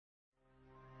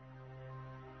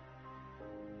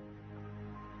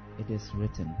it is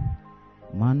written,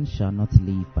 man shall not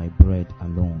live by bread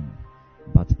alone,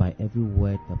 but by every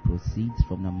word that proceeds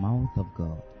from the mouth of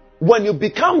God. When you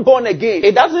become born again,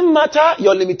 it doesn't matter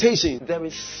your limitation. There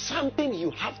is something you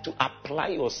have to apply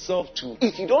yourself to.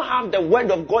 If you don't have the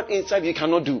word of God inside, you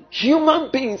cannot do.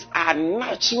 Human beings are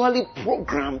naturally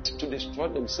programmed to destroy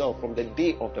themselves from the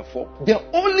day of the fall. The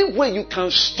only way you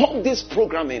can stop this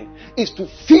programming is to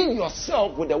fill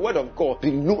yourself with the word of God.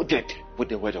 Be loaded with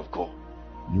the word of God.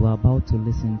 You are about to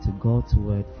listen to God's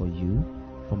word for you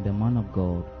from the man of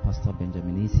God, Pastor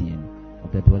Benjamin Essien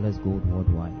of the Dwellers Gold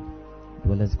Worldwide.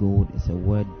 Dwellers Gold is a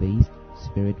word-based,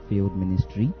 spirit-filled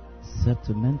ministry set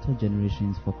to mentor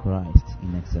generations for Christ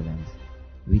in excellence.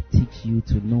 We teach you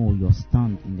to know your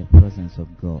stand in the presence of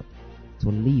God, to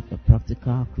live a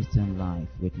practical Christian life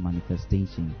with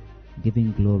manifestation,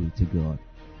 giving glory to God.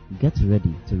 Get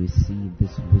ready to receive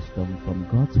this wisdom from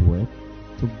God's word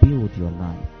to build your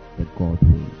life the God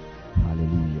way.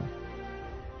 Hallelujah.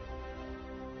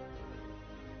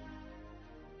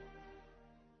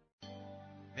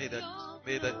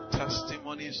 May the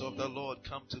testimonies of the Lord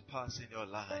come to pass in your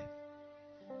life.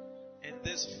 In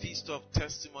this feast of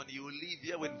testimony, you will live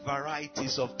here with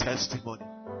varieties of testimony.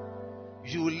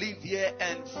 You will live here,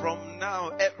 and from now,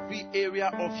 every area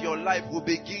of your life will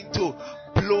begin to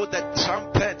blow the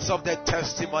trumpets of the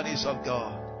testimonies of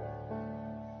God.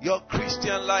 Your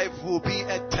Christian life will be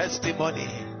a testimony.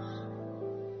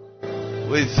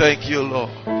 We thank you,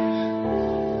 Lord,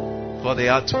 for the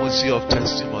atmosphere of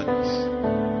testimonies.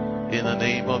 In the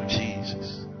name of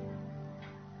Jesus.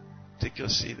 Take your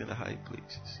seat in the high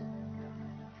places.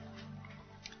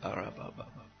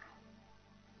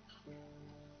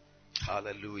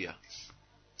 Hallelujah.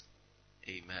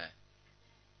 Amen.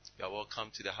 You are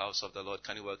welcome to the house of the Lord.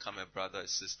 Can you welcome a brother and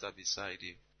sister beside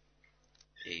you?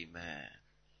 Amen.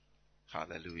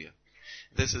 Hallelujah.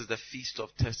 This is the Feast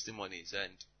of Testimonies,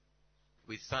 and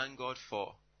we thank God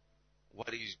for what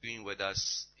He is doing with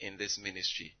us in this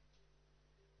ministry.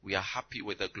 We are happy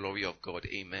with the glory of God.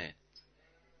 Amen.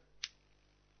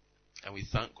 And we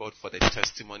thank God for the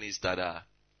testimonies that are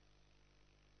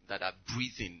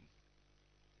breathing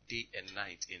day and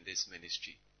night in this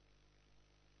ministry.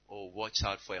 Oh, watch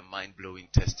out for a mind-blowing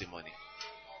testimony.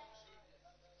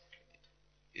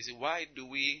 You see, why do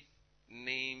we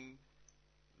name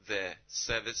the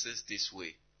services this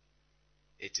way?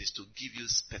 It is to give you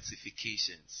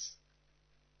specifications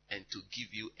and to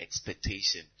give you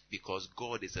expectation, because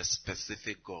God is a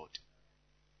specific God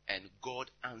and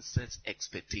God answers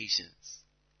expectations.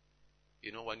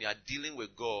 You know, when you are dealing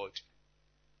with God,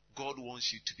 God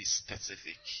wants you to be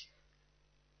specific.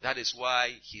 That is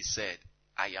why He said,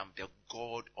 I am the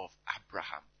God of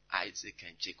Abraham, Isaac,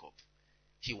 and Jacob.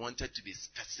 He wanted to be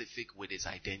specific with His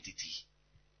identity,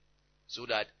 so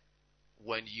that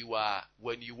when you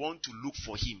want to look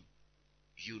for Him,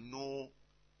 you know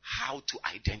how to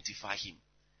identify Him.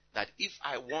 That if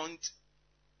I want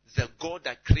the God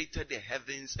that created the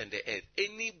heavens and the earth,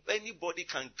 anybody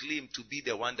can claim to be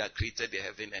the one that created the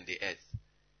heaven and the earth.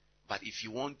 But if you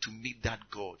want to meet that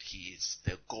God, He is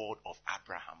the God of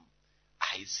Abraham,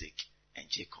 Isaac, and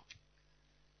Jacob.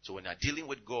 So when you're dealing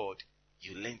with God,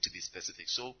 you learn to be specific.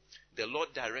 So the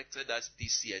Lord directed us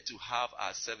this year to have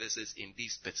our services in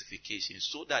these specifications,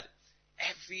 so that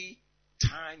every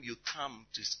time you come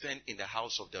to spend in the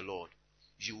house of the Lord,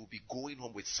 you will be going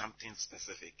home with something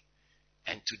specific.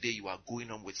 And today you are going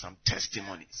home with some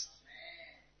testimonies.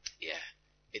 Yeah,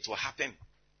 it will happen.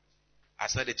 I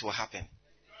said it will happen.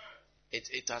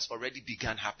 It has already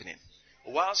begun happening.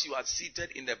 Whilst you are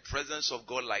seated in the presence of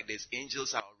God like this,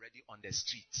 angels are already on the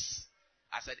streets.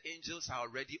 I said angels are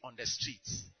already on the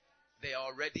streets. They are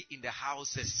already in the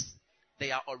houses. They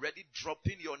are already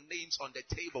dropping your names on the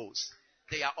tables.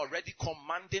 They are already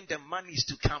commanding the monies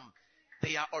to come.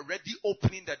 They are already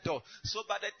opening the door. So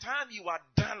by the time you are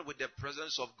done with the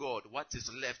presence of God, what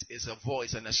is left is a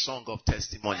voice and a song of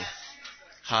testimony.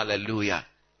 Hallelujah.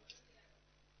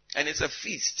 And it's a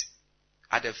feast.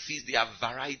 At the feast, there are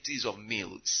varieties of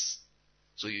meals.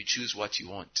 So you choose what you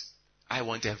want. I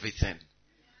want everything.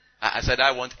 I said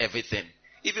I want everything.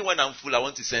 Even when I'm full, I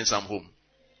want to send some home.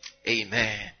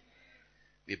 Amen.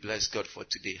 We bless God for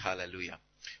today. Hallelujah.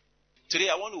 Today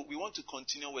we want to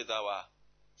continue with our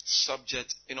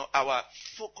subject, our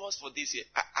focus for this year.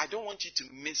 I don't want you to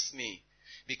miss me,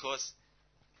 because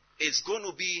it's going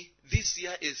to be, this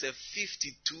year is a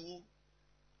 52,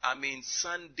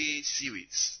 Sunday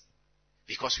series,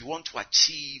 because we want to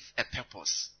achieve a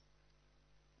purpose.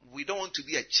 We don't want to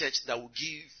be a church that will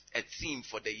give a theme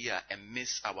for the year and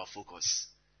miss our focus.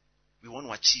 we want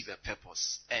to achieve a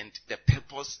purpose. And the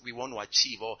purpose we want to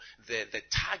achieve, or the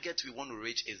target we want to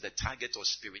reach, is the target of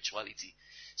spirituality.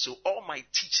 So all my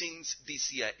teachings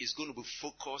this year is going to be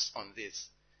focused on this.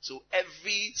 So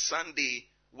every Sunday,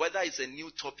 whether it's a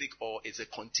new topic or it's a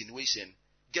continuation,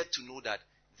 get to know that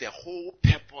the whole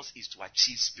purpose is to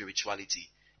achieve spirituality.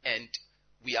 And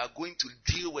we are going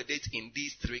to deal with it in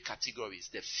these three categories: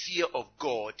 the fear of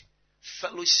God,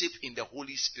 fellowship in the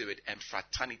Holy Spirit, and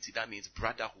fraternity. That means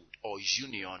brotherhood or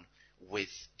union with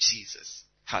Jesus.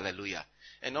 Hallelujah.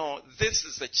 And now, this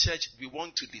is the church we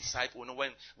want to disciple.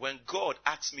 When God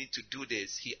asks me to do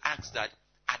this, He asks that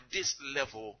at this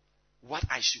level, what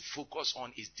I should focus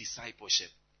on is discipleship.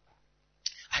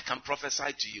 I can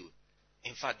prophesy to you.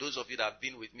 In fact, those of you that have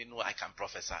been with me know I can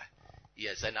prophesy.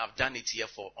 Yes, and I've done it here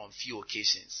on few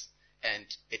occasions. And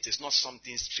it is not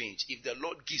something strange. If the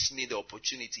Lord gives me the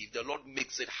opportunity, if the Lord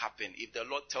makes it happen, if the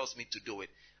Lord tells me to do it,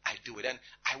 I do it. And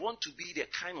I want to be the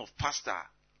kind of pastor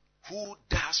who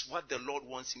does what the Lord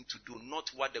wants him to do, not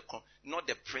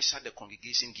the pressure the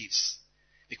congregation gives.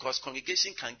 Because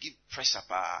congregation can give pressure.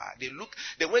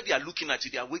 The way they are looking at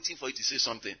you, they are waiting for you to say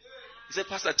something. You say,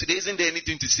 Pastor, today isn't there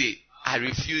anything to say? I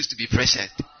refuse to be pressured.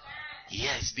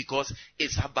 Yes, because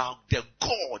it's about the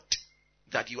God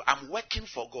that I'm working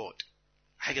for God.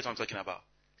 I get what I'm talking about.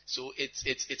 So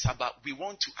it's about, we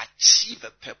want to achieve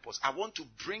a purpose. I want to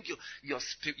bring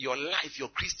your life, your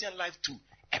Christian life, to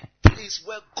a place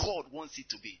where God wants it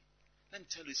to be. Let me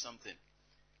tell you something.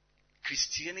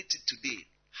 Christianity today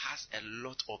has a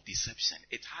lot of deception.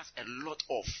 It has a lot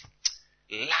of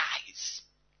lies.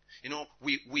 You know,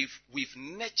 we've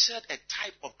nurtured a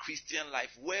type of Christian life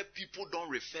where people don't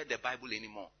refer the Bible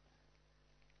anymore.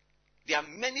 There are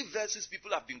many verses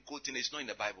people have been quoting, it's not in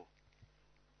the Bible.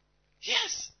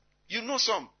 Yes, you know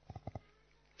some.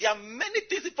 There are many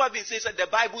things people have been saying that the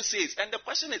Bible says. And the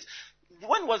question is,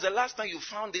 when was the last time you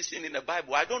found this thing in the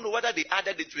Bible? I don't know whether they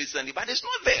added it recently, but it's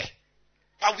not there.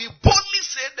 But we boldly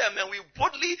say them, and we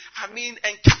boldly,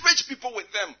 encourage people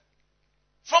with them.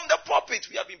 From the pulpit,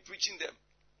 we have been preaching them.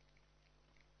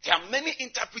 There are many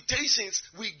interpretations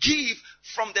we give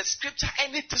from the scripture,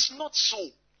 and it is not so.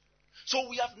 So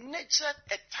we have nurtured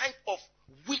a type of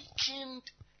weakened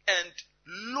and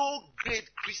low-grade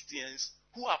Christians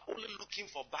who are only looking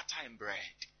for butter and bread,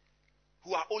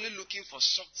 who are only looking for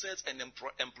success and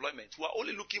employment, who are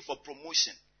only looking for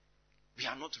promotion. We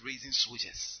are not raising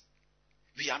soldiers.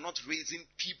 We are not raising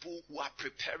people who are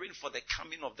preparing for the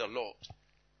coming of the Lord.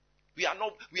 We are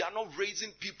not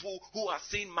raising people who are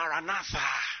saying, Maranatha,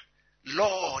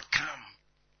 Lord, come.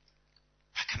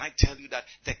 But can I tell you that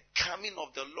the coming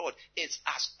of the Lord is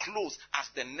as close as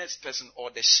the next person or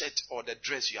the shirt or the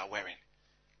dress you are wearing?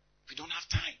 We don't have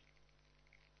time.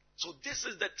 So this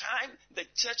is the time the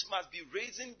church must be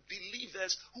raising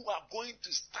believers who are going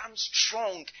to stand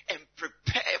strong and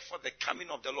prepare for the coming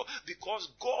of the Lord. Because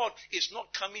God is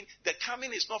not coming. The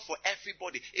coming is not for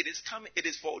everybody. It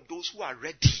is for those who are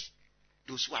ready.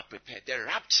 Those who are prepared. The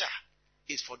rapture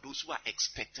is for those who are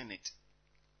expecting it.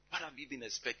 What have you been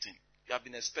expecting? You have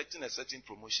been expecting a certain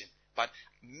promotion. But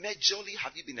majorly,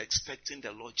 have you been expecting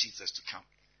the Lord Jesus to come?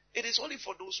 It is only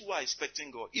for those who are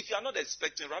expecting God. If you are not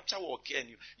expecting, rapture will occur and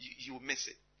you will miss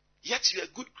it. Yet you are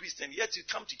a good Christian. Yet you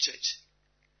come to church.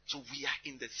 So we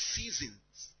are in the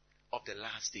seasons of the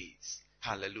last days.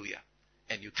 Hallelujah.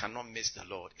 And you cannot miss the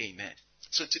Lord. Amen.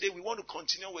 So today we want to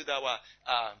continue with our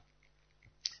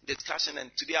discussion,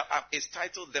 and today is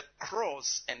titled The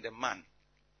Cross and the Man.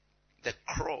 The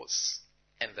Cross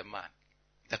and the Man.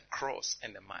 The Cross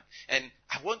and the Man. And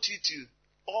I want you to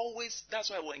always, that's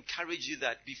why I will encourage you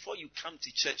that before you come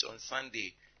to church on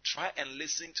Sunday, try and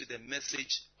listen to the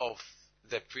message of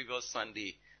the previous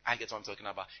Sunday. I get what I'm talking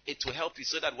about. It will help you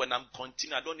so that when I'm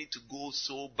continuing, I don't need to go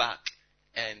so back.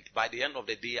 And by the end of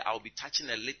the day, I'll be touching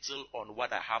a little on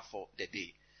what I have for the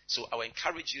day. So I will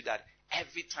encourage you that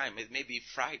every time, it may be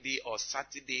Friday or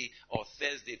Saturday or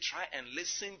Thursday, try and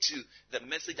listen to the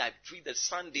message I preached the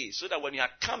Sunday so that when you are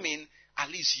coming, at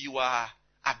least you are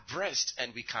abreast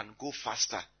and we can go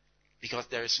faster because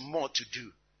there is more to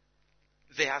do.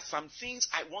 There are some things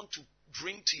I want to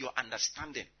bring to your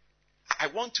understanding. I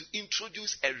want to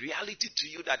introduce a reality to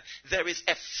you that there is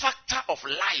a factor of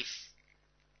life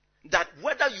that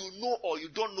whether you know or you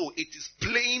don't know, it is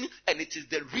plain and it is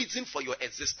the reason for your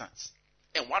existence.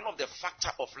 And one of the factor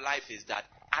of life is that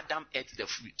Adam ate the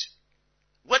fruit.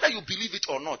 Whether you believe it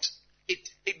or not,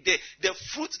 the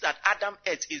fruit that Adam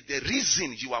ate is the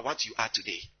reason you are what you are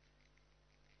today.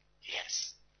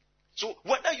 Yes. So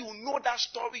whether you know that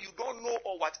story, you don't know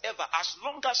or whatever, as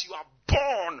long as you are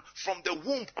born from the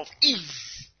womb of Eve,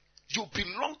 you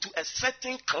belong to a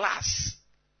certain class.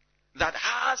 that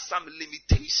has some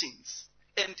limitations.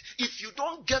 And if you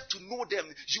don't get to know them,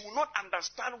 you will not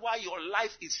understand why your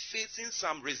life is facing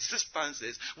some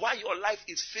resistances, why your life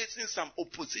is facing some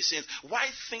oppositions, why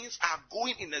things are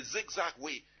going in a zigzag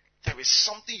way. There is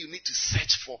something you need to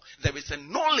search for. There is a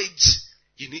knowledge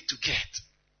you need to get.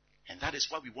 And that is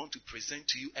why we want to present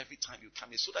to you every time you come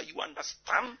here, so that you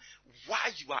understand why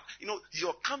you are.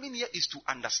 Your coming here is to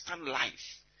understand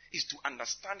life, is to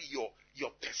understand your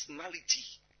personality,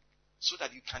 so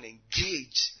that you can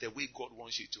engage the way God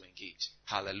wants you to engage.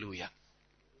 Hallelujah.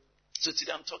 So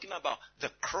today I'm talking about the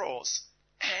cross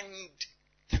and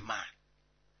the man.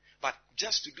 But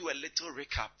just to do a little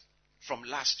recap from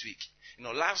last week.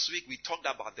 Last week we talked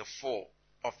about the fall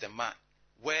of the man,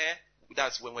 where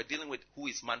that's when we're dealing with who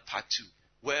is man part 2,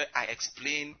 where I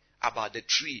explained about the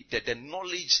tree, the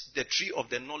tree of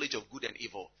the knowledge of good and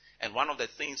evil. And one of the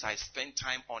things I spent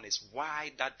time on is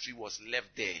why that tree was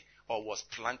left there or was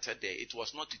planted there. It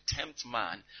was not to tempt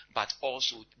man, but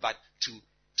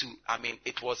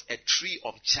it was a tree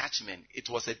of judgment. It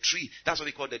was a tree. That's what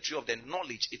we call the tree of the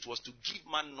knowledge. It was to give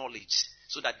man knowledge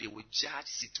so that they would judge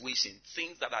situations,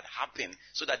 things that had happened,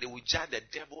 so that they would judge the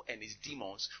devil and his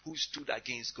demons who stood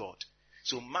against God.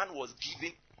 So God was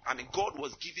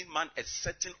giving man a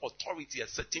certain authority, a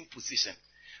certain position.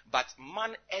 But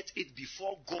man ate it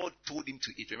before God told him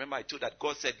to eat. Remember, I told that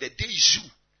God said, the day you,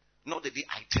 not the day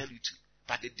I tell you to,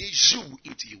 but the day you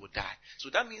eat, you will die. So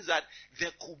that means that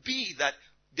there could be that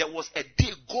there was a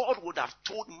day God would have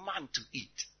told man to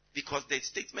eat. Because the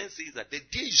statement says that the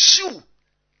day you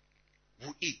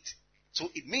will eat. So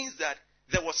it means that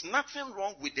there was nothing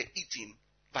wrong with the eating,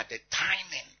 but the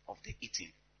timing of the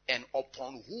eating. And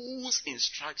upon whose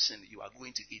instruction you are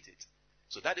going to eat it.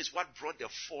 So that is what brought the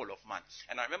fall of man.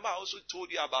 And I remember I also told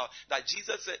you about that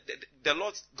Jesus said,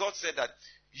 God said that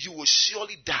you will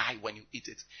surely die when you eat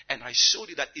it. And I showed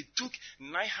you that it took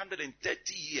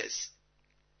 930 years.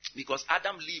 Because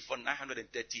Adam lived for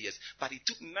 930 years. But it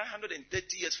took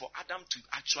 930 years for Adam to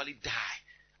actually die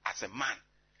as a man.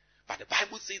 But the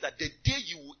Bible says that the day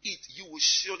you will eat, you will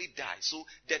surely die. So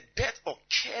the death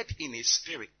occurred in his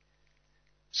spirit.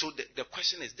 So the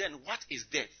question is then, what is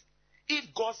death?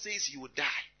 If God says you will die,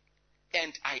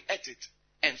 and I ate it,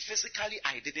 and physically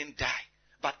I didn't die,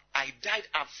 but I died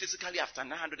physically after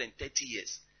 930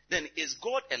 years, then is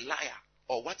God a liar,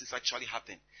 or what is actually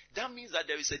happening? That means that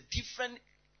there is a different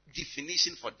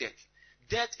definition for death.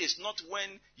 Death is not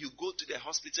when you go to the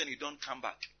hospital and you don't come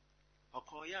back.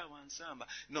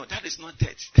 No, that is not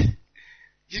death.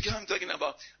 You get what I'm talking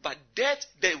about? But death,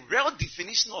 the real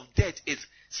definition of death is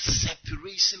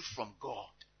separation from God.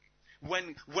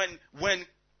 When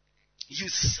you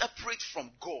separate from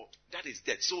God, that is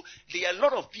death. So there are a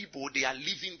lot of people, they are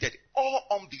living dead. All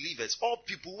unbelievers, all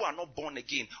people who are not born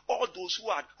again, all those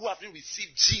who haven't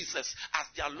received Jesus as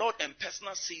their Lord and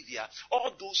personal Savior,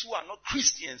 all those who are not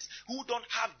Christians, who don't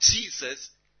have Jesus,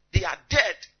 they are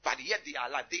dead, but yet they are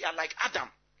alive. They are like Adam,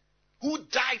 who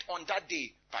died on that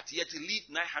day, but yet he lived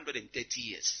 930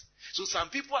 years. So some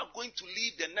people are going to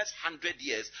live the next 100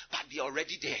 years, but they are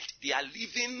already dead. They are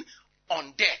living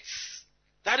on death.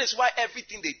 That is why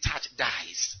everything they touch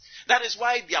dies. That is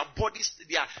why their bodies,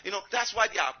 that's why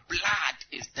their blood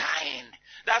is dying.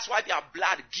 That's why their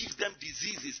blood gives them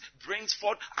diseases, brings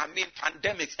forth,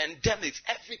 pandemics, endemics,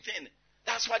 everything.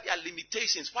 That's why there are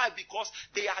limitations. Why? Because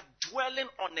they are dwelling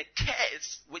on a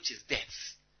curse, which is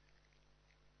death.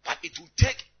 But it will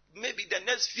take maybe the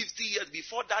next 50 years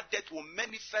before that death will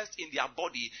manifest in their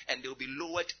body and they will be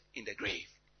lowered in the grave.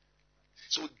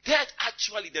 So death,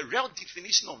 actually, the real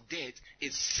definition of death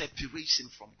is separation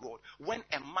from God. When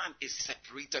a man is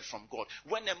separated from God,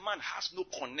 when a man has no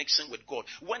connection with God,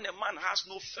 when a man has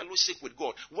no fellowship with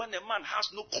God, when a man has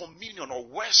no communion or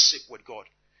worship with God.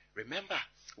 Remember,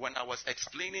 when I was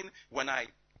explaining, when I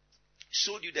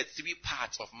showed you the 3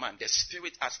 parts of man, the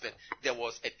spirit aspect, there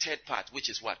was a third part, which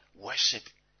is what? Worship,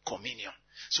 communion.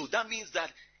 So that means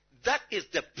that is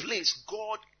the place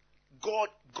God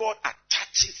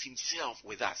attaches himself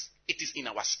with us. It is in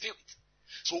our spirit.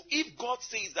 So if God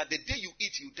says that the day you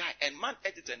eat, you die, and man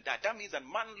ate it and died, that means that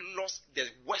man lost the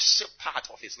worship part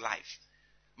of his life.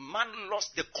 Man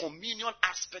lost the communion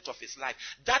aspect of his life.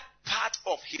 That part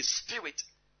of his spirit,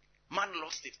 man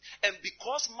lost it. And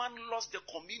because man lost the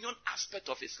communion aspect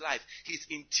of his life, his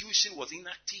intuition was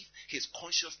inactive, his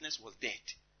consciousness was dead.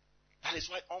 That is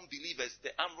why unbelievers, the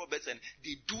armed robbers, and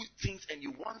they do things and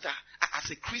you wonder,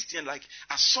 as a Christian, like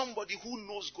as somebody who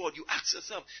knows God, you ask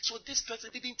yourself, so this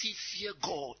person, didn't he fear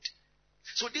God?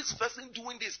 So this person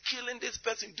doing this, killing this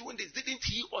person, doing this, didn't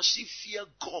he or she fear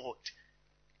God?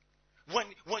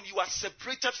 When you are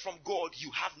separated from God,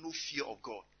 you have no fear of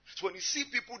God. So when you see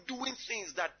people doing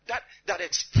things that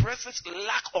expresses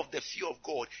lack of the fear of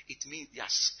God, it means their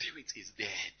spirit is dead.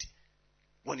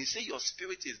 When you say your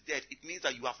spirit is dead, it means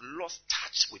that you have lost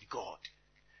touch with God.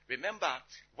 Remember,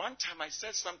 one time I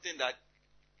said something that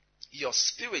your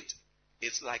spirit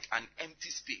is like an empty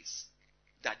space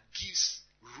that gives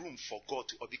room for God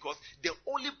to, because the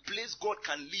only place God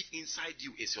can live inside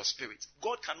you is your spirit.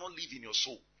 God cannot live in your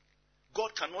soul.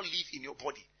 God cannot live in your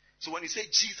body. So when you say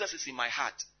Jesus is in my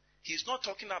heart, he's not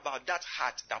talking about that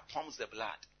heart that pumps the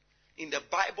blood. In the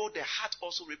Bible, the heart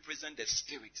also represents the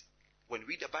spirit. When you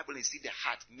read the Bible and see the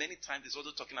heart, many times it's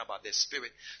also talking about the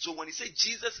spirit. So when you say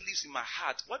Jesus lives in my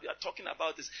heart, what we are talking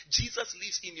about is Jesus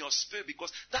lives in your spirit,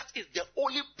 because that is the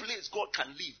only place God can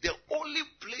live. The only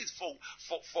place for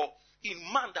in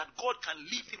man that God can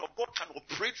live in or God can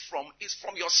operate from is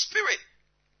from your spirit.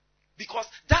 Because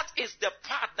that is the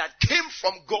part that came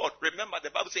from God. Remember,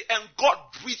 the Bible says, and God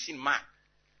breathed in man.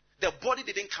 The body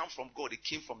didn't come from God, it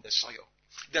came from the soil.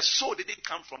 The soul didn't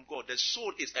come from God. The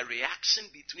soul is a reaction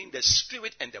between the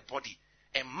spirit and the body.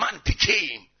 And man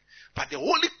became. But the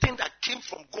only thing that came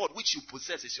from God, which you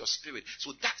possess, is your spirit.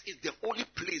 So that is the only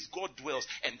place God dwells,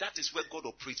 and that is where God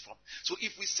operates from. So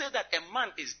if we say that a man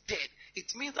is dead,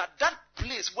 it means that that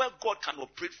place where God can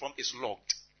operate from is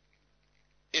locked.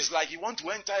 It's like you want to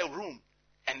enter a room,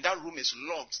 and that room is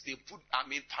locked. They put,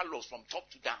 palos from top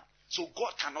to down. So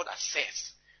God cannot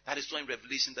access. That is why in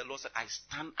Revelation the Lord said, I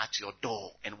stand at your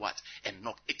door and what? And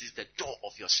knock. It is the door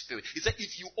of your spirit. He said,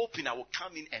 if you open, I will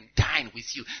come in and dine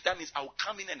with you. That means I will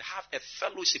come in and have a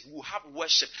fellowship. We will have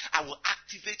worship. I will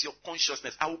activate your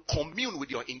consciousness. I will commune with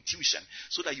your intuition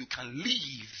so that you can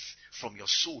live from your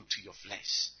soul to your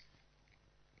flesh.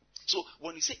 So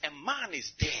when you say a man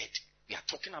is dead, we are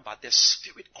talking about the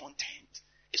spirit content.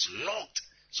 It's locked.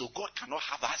 So God cannot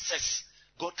have access.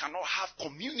 God cannot have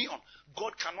communion.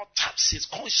 God cannot touch his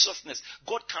consciousness.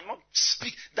 God cannot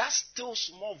speak. That still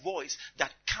small voice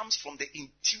that comes from the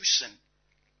intuition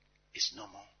is no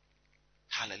more.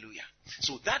 Hallelujah.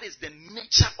 So that is the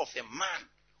nature of a man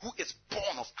who is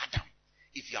born of Adam.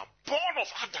 If you are born of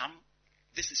Adam,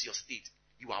 this is your state.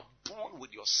 You are born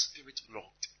with your spirit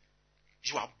locked.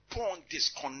 You are born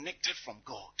disconnected from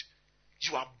God.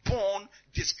 You are born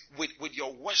with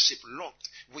your worship locked,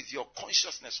 with your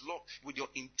consciousness locked, with your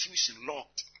intuition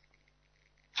locked.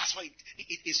 That's why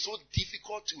it is so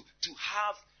difficult to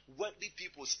have worldly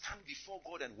people stand before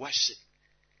God and worship.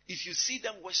 If you see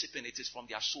them worshiping, it is from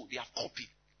their soul. They have copied.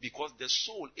 Because the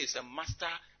soul is a master,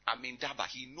 dabber.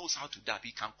 He knows how to dab.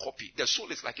 He can copy. The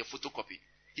soul is like a photocopy.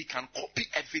 He can copy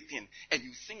everything. And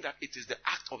you think that it is the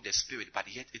act of the spirit, but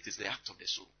yet it is the act of the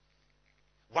soul.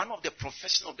 One of the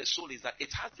professions of the soul is that it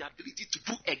has the ability to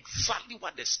do exactly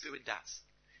what the spirit does.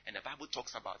 And the Bible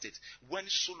talks about it. When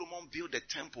Solomon built the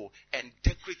temple and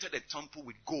decorated the temple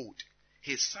with gold,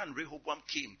 his son Rehoboam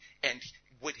came, and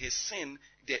with his sin,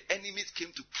 the enemies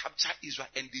came to capture Israel,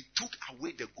 and they took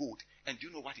away the gold. And do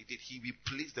you know what he did? He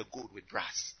replaced the gold with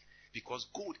brass. Because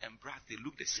gold and brass, they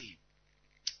look the same.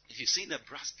 If you've seen a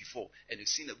brass before and you've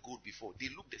seen a gold before, they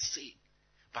look the same.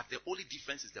 But the only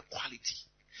difference is the quality.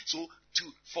 So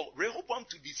for Rehoboam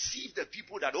to deceive the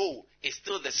people that, it's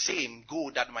still the same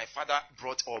gold that my father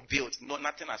brought or built, no,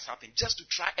 nothing has happened, just to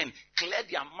try and clear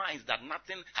their minds that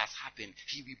nothing has happened,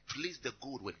 he replaced the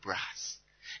gold with brass.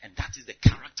 And that is the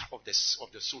character of the soul.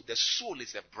 The soul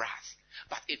is a brass,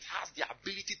 but it has the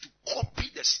ability to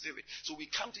copy the spirit. So we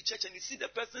come to church and you see the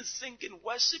person singing,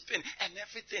 worshiping and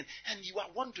everything, and you are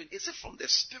wondering, is it from the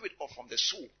spirit or from the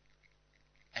soul?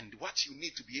 And what you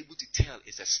need to be able to tell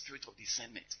is a spirit of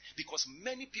discernment. Because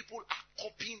many people are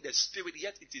copying the spirit,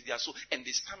 yet it is their soul. And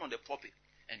they stand on the pulpit.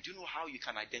 And do you know how you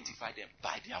can identify them?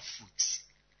 By their fruits.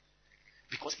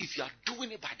 Because if you are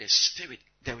doing it by the spirit,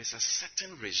 there is a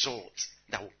certain result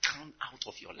that will come out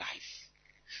of your life.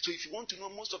 So if you want to know,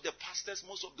 most of the pastors,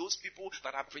 most of those people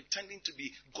that are pretending to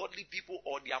be godly people,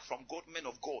 or they are from God, men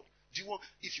of God,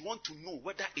 if you want to know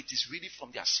whether it is really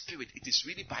from their spirit, it is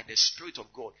really by the Spirit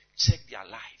of God, check their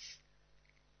life.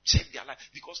 Check their life.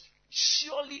 Because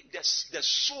surely the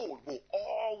soul will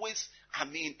always,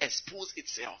 expose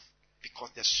itself.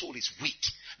 Because the soul is weak.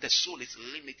 The soul is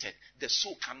limited. The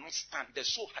soul cannot stand. The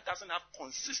soul doesn't have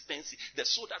consistency. The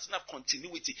soul doesn't have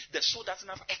continuity. The soul doesn't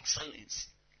have excellence.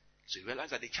 So you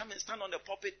realize that they come and stand on the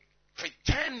pulpit,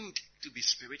 pretend to be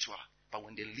spiritual. But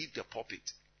when they leave the pulpit,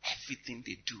 everything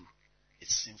they do is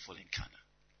sinful and carnal.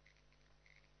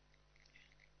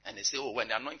 And they say, when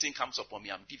the anointing comes upon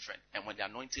me, I'm different. And when the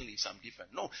anointing leaves, I'm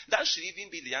different. No, that should even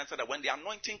be the answer, that when the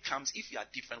anointing comes, if you are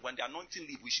different, when the anointing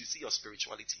leaves, we should see your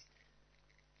spirituality.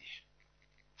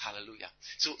 Yeah. Hallelujah.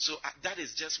 So that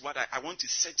is just what I want to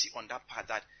set you on that part,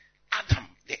 that Adam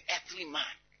the earthly man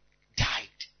died,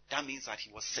 that means that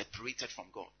he was separated from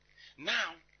God.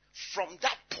 Now, from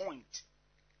that point,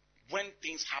 when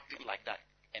things happened like that,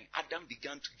 and Adam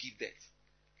began to give birth,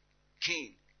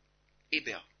 Cain,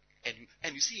 Abel,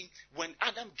 and you see, when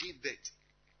Adam gave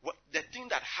birth, the thing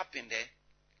that happened there,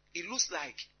 it looks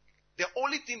like the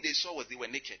only thing they saw was they were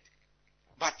naked.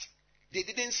 But they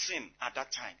didn't sin at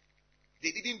that time.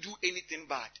 They didn't do anything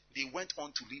bad. They went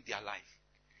on to live their life.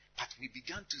 But we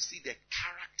began to see the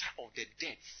character of the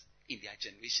dead in their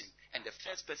generation. And the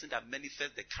first person that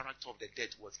manifested the character of the dead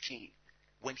was Cain,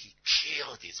 when he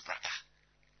killed his brother.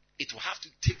 It will have to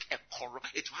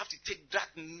take that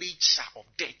nature of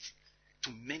death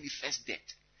to manifest death.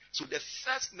 So the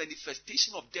first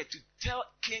manifestation of death to tell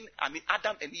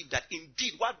Adam and Eve that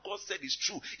indeed what God said is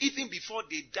true, even before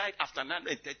they died after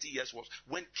 930 years, was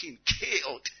when Cain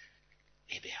killed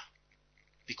Abel.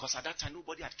 Because at that time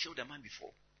nobody had killed a man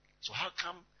before. So how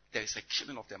come there is a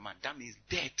killing of the man? That means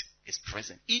death is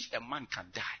present. If a man can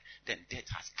die, then death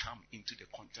has come into the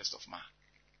context of man.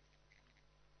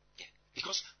 Yeah.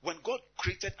 Because when God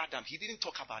created Adam, he didn't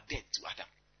talk about death to Adam.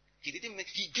 He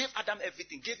gave Adam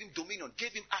everything, gave him dominion,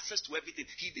 gave him access to everything.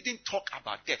 He didn't talk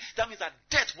about death. That means that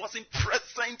death wasn't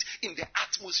present in the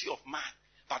atmosphere of man.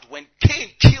 But when Cain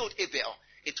killed Abel,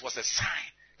 it was a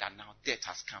sign that now death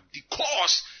has come.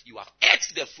 Because you have ate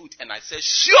the fruit, and I said,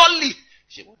 surely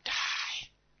you will die.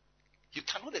 You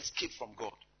cannot escape from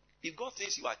God. If God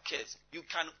says you are cursed, you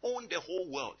can own the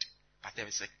whole world. But there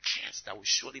is a curse that will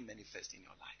surely manifest in your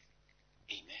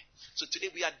life. Amen. So today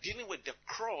we are dealing with the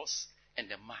cross and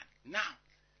the man. Now,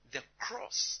 the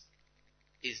cross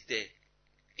is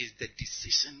the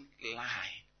decision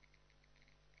line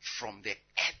from the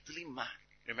earthly man.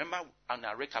 Remember on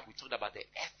our recap we talked about the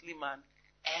earthly man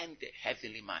and the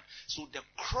heavenly man. So the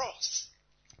cross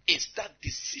is that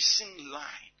decision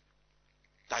line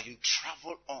that you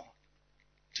travel on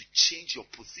to change your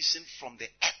position from the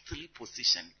earthly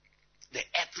position, the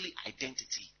earthly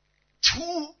identity,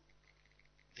 to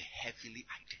the heavenly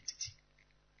identity.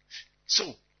 So,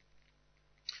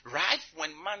 right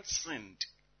when man sinned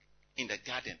in the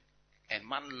garden and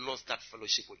man lost that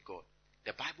fellowship with God,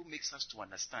 the Bible makes us to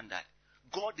understand that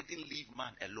God didn't leave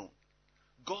man alone.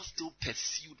 God still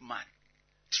pursued man,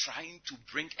 trying to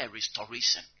bring a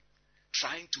restoration,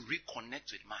 trying to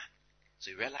reconnect with man.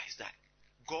 So you realize that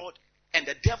God and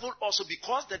the devil also,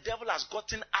 because the devil has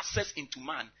gotten access into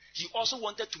man, he also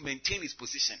wanted to maintain his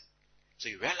position. So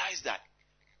you realize that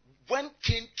when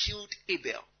Cain killed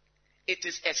Abel, it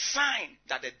is a sign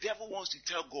that the devil wants to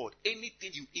tell God,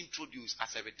 anything you introduce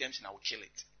as a redemption, I will kill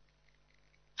it.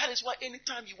 That is why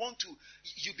anytime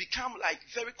you become like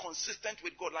very consistent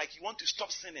with God, like you want to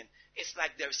stop sinning, it's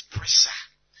like there is pressure,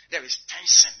 there is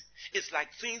tension. It's like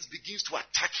things begins to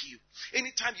attack you.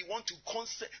 Anytime you want to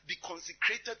be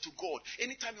consecrated to God,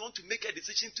 anytime you want to make a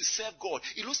decision to serve God,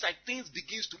 it looks like things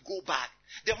begins to go bad.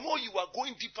 The more you are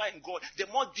going deeper in God, the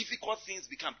more difficult things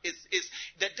become.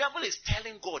 The devil is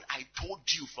telling God, I told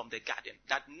you from the garden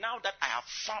that now that I have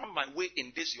found my way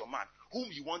in this your man, whom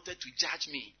you wanted to judge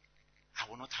me, I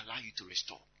will not allow you to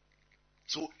restore.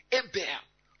 So Abel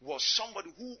was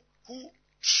somebody who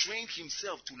trained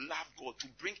himself to love God, to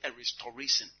bring a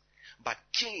restoration. But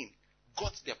Cain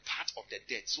got the part of the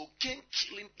dead. So Cain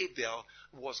killing Abel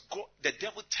was God, the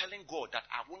devil telling God that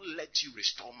I won't let you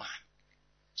restore man.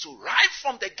 So right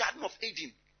from the Garden of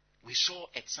Eden, we saw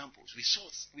examples. We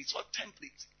saw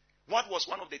templates. What was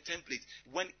one of the templates?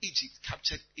 When Egypt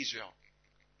captured Israel.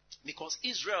 Because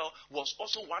Israel was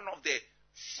also one of the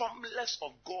formulas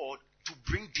of God to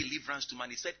bring deliverance to man.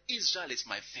 He said, Israel is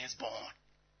my firstborn.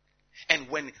 And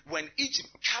when Egypt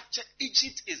captured,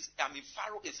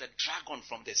 Pharaoh is a dragon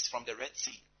from the Red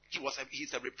Sea.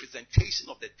 He's a representation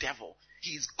of the devil.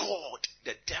 He is God,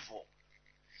 the devil.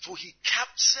 So he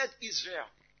captured Israel,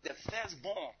 the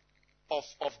firstborn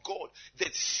of God, the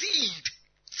seed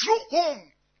through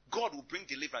whom God will bring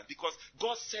deliverance. Because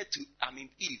God said to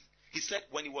Eve, he said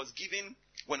when he was giving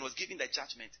the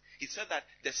judgment, he said that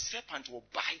the serpent will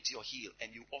bite your heel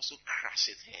and you also crush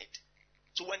his head.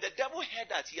 So when the devil heard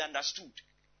that, he understood.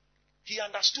 He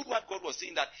understood what God was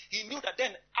saying, that he knew that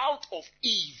then out of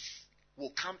Eve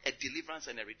will come a deliverance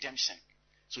and a redemption.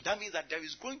 So that means that there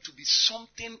is going to be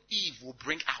something Eve will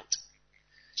bring out.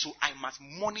 So I must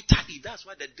monitor Eve. That's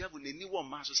why the devil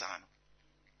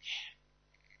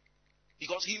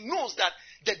because he knows that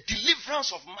the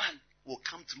deliverance of man will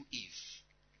come through Eve.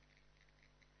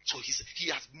 So he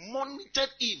has monitored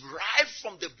Eve right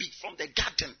from the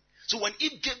garden. So when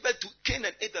Eve gave birth to Cain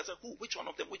and Abel, said, which one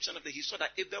of them? He saw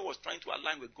that Abel was trying to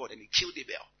align with God and he killed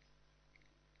Abel.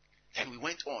 Then we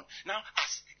went on. Now,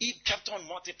 as Eve kept on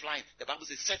multiplying, the Bible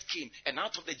says Seth came, and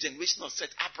out of the generation of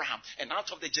Seth, Abraham, and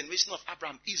out of the generation of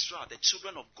Abraham, Israel, the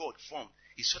children of God formed.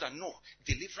 He saw that no,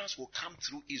 deliverance will come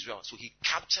through Israel. So he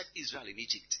captured Israel in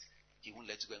Egypt. He won't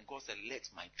let it go. And God said, let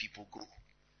my people go.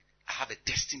 I have a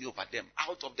destiny over them.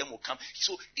 Out of them will come.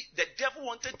 So the devil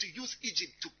wanted to use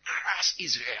Egypt to crush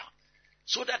Israel.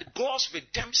 So that God's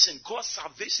redemption, God's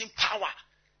salvation power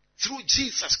through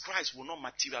Jesus Christ will not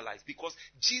materialize, because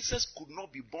Jesus could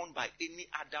not be born by any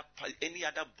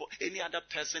other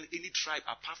person, any tribe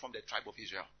apart from the tribe of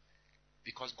Israel.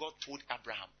 Because God told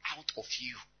Abraham, out of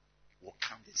you will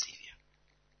come the Savior.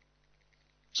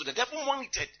 So the devil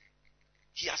wanted.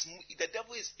 The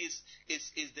devil is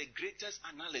the greatest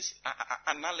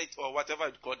analyst or whatever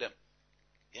you call them.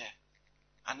 Yeah.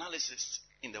 Analysis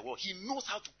in the world. He knows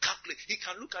how to calculate. He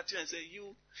can look at you and say,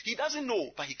 he doesn't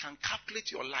know, but he can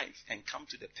calculate your life and come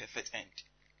to the perfect end.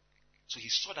 So he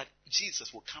saw that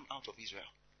Jesus will come out of Israel.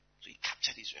 So he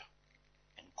captured Israel.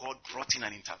 And God brought in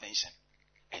an intervention.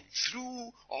 And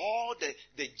through all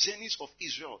the journeys of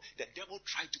Israel, the devil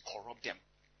tried to corrupt them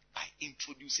by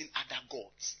introducing other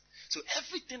gods. So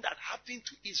everything that happened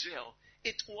to Israel,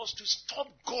 it was to stop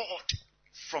God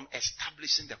from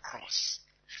establishing the cross.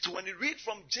 So when you read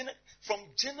from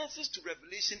Genesis to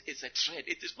Revelation, it's a thread.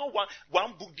 It is not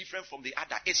one book different from the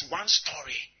other. It's one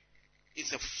story.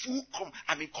 It's a full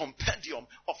compendium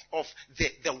of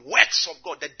the works of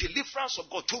God, the deliverance of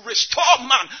God to restore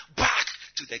man back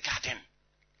to the garden.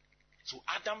 So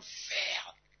Adam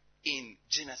fell in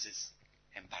Genesis,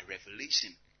 and by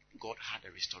Revelation, God had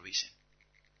a restoration.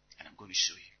 And I'm going to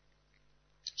show you.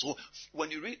 So when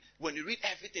you read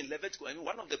everything, Leviticus,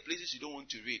 one of the places you don't want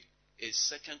to read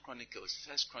is 2 Chronicles,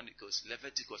 1 Chronicles,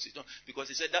 Leviticus. Because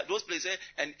he said that those places,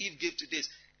 and Eve gave to this.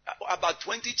 About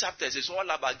 20 chapters, it's all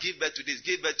about give birth to this,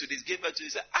 give birth to this, give birth to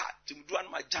this. To do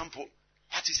my jumbo.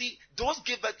 But you see, those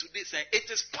give birth to this, it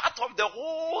is part of the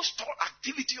whole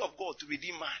activity of God to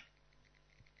redeem man.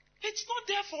 It's not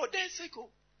there for their sake.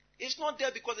 It's not there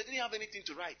because they didn't have anything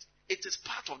to write. It is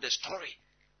part of the story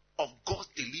of God's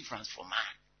deliverance for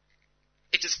man.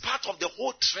 It is part of the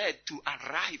whole thread to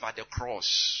arrive at the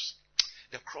cross.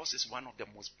 The cross is one of the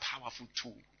most powerful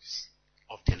tools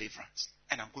of deliverance.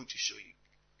 And I'm going to show you.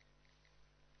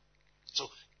 So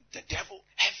the devil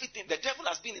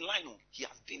has been in line. He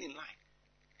has been in line.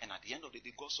 And at the end of the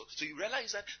day, God saw. So you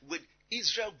realize that with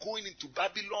Israel going into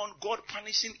Babylon, God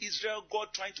punishing Israel, God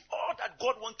trying to, all that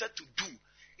God wanted to do.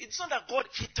 It's not that God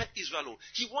hated Israel.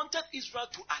 He wanted Israel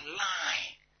to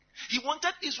align. He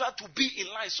wanted Israel to be in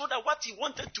line so that what he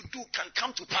wanted to do can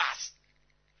come to pass.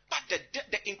 But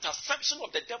the interception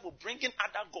of the devil bringing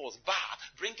other gods back,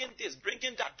 bringing this,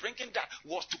 bringing that,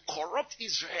 was to corrupt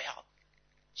Israel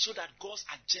so that God's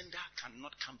agenda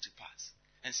cannot come to pass.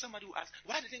 And somebody will ask,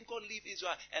 why didn't God leave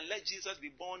Israel and let Jesus be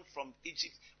born from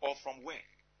Egypt or from where?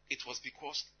 It was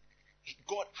because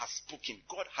God has spoken.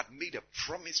 God had made a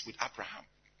promise with Abraham.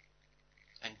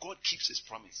 And God keeps his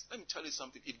promise. Let me tell you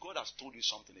something. If God has told you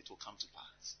something, it will come to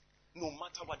pass. No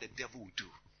matter what the devil will do.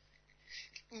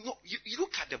 No, you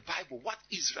look at the Bible, what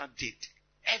Israel did.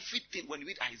 Everything, when you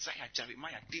read Isaiah,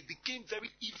 Jeremiah, they became very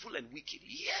evil and wicked.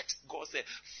 Yet, God said,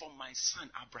 for my son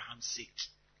Abraham's sake.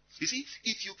 You see,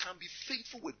 if you can be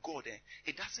faithful with God,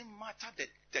 it doesn't matter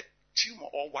the tumor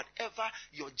or whatever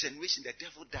your generation, the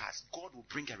devil does, God will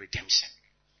bring a redemption.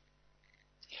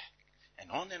 Yeah. And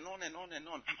on and on and on and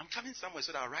on. I'm coming somewhere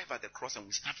so that I arrive at the cross and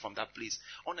we start from that place.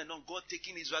 On and on, God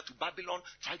taking Israel to Babylon,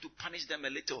 try to punish them a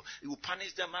little. He will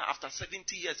punish them after 70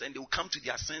 years and they will come to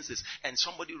their senses. And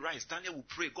somebody will rise. Daniel will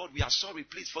pray, God, we are sorry,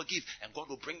 please forgive. And God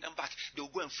will bring them back. They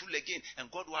will go and fool again. And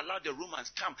God will allow the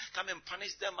Romans come and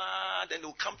punish them. Then they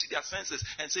will come to their senses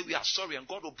and say, we are sorry. And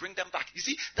God will bring them back. You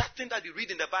see, that thing that you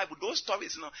read in the Bible, those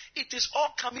stories, it is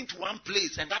all coming to one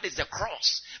place, and that is the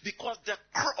cross. Because the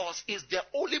cross is the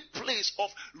only place of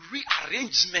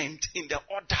rearrangement in the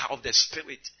order of the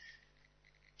spirit.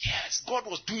 Yes, God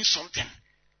was doing something.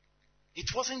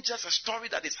 It wasn't just a story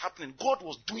that is happening. God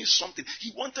was doing something.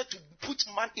 He wanted to put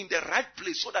man in the right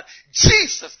place so that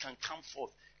Jesus can come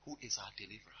forth, who is our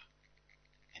deliverer.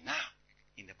 And now,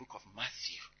 in the book of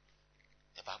Matthew,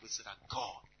 the Bible said that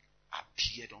God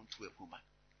appeared unto a woman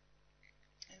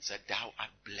and said, thou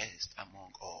art blessed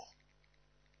among all.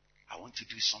 I want to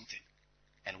do something.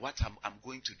 And what I'm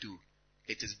going to do,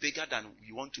 it is bigger than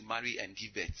you want to marry and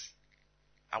give birth.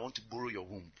 I want to borrow your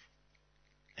womb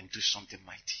and do something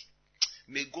mighty.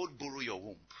 May God borrow your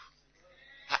womb.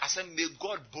 I said, may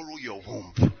God borrow your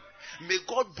womb May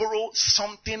God borrow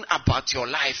something about your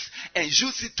life and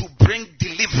use it to bring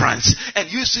deliverance,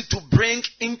 and use it to bring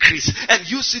increase, and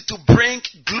use it to bring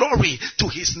glory to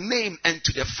his name and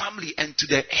to the family and to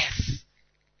the earth.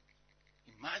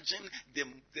 Imagine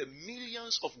the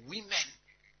millions of women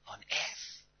on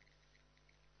earth.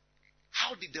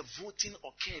 How did the voting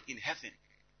occur in heaven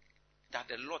that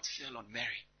the Lord fell on Mary?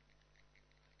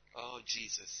 Oh,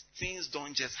 Jesus. Things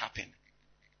don't just happen.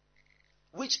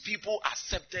 Which people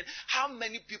accepted? How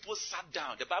many people sat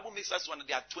down? The Bible makes us wonder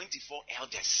there are 24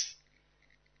 elders.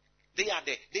 They are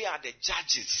the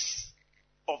judges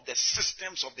of the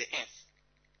systems of the earth.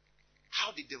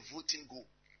 How did the voting go?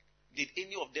 Did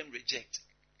any of them reject?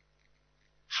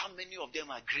 How many of them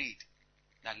agreed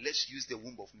that let's use the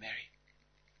womb of Mary?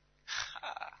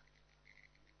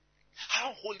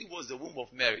 How holy was the womb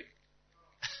of Mary?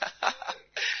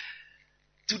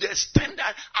 To the extent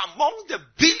that among the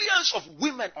billions of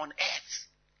women on earth,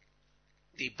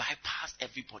 they bypassed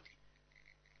everybody.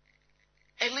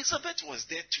 Elizabeth was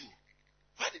there too.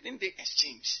 Why didn't they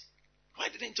exchange? Why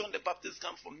didn't John the Baptist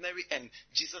come from Mary and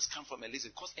Jesus come from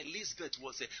Elizabeth? Because Elizabeth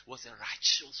was a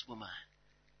righteous woman.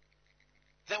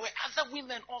 There were other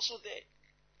women also there.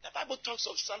 The Bible talks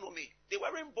of Salome. They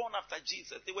weren't born after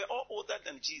Jesus. They were all older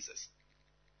than Jesus.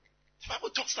 The Bible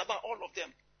talks about all of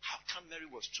them. How come Mary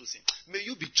was chosen? May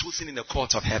you be chosen in the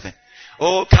court of heaven.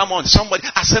 Oh, come on, somebody.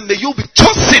 I said, may you be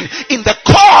chosen in the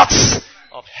courts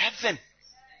of heaven.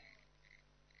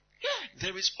 Yeah,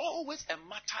 there is always a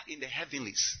matter in the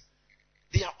heavenlies.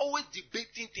 They are always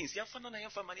debating things.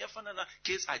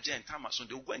 Case agent, so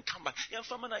they will go and come back.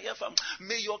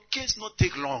 May your case not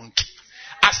take long.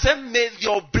 I said, may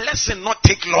your blessing not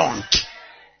take long.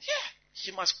 Yeah,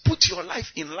 you must put your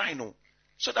life in line. Oh,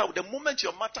 so that the moment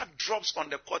your matter drops on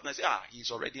the court, and say, he's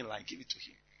already in line, give it to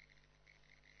him.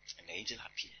 And the angel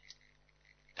appeared.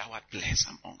 Thou art blessed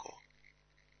among all.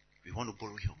 We want to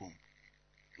borrow your womb.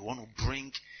 We want to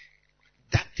bring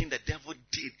that thing the devil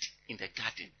did in the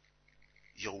garden.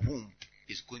 Your womb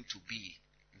is going to be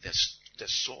the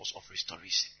source of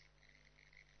restoration.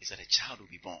 He said a child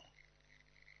will be born.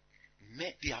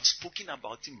 They have spoken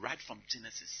about him right from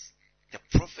Genesis. The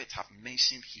prophets have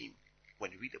mentioned him.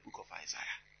 When you read the book of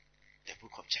Isaiah, the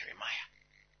book of Jeremiah,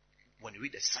 when you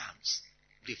read the Psalms,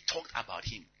 they've talked about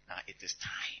him. Now it is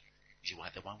time. You are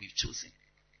the one we've chosen.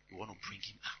 We want to bring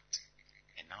him out.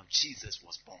 And now Jesus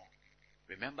was born.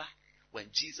 Remember, when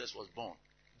Jesus was born,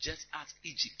 just as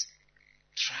Egypt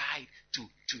tried to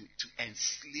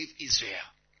enslave Israel,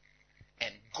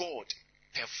 and God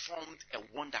performed a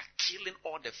wonder, killing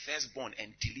all the firstborn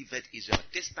and delivered Israel.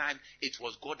 This time, it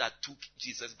was God that took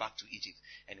Jesus back to Egypt,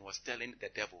 and he was telling the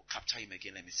devil, capture him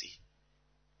again, let me see.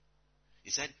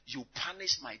 He said, you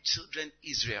punished my children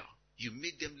Israel. You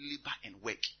made them labor and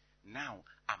work. Now,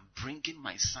 I'm bringing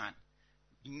my son.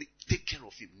 Take care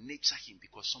of him, nurture him,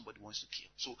 because somebody wants to kill.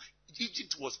 So,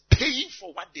 Egypt was paying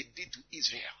for what they did to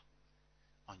Israel.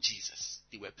 On Jesus.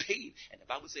 They were paying. And the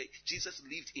Bible says Jesus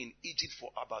lived in Egypt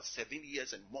for about 7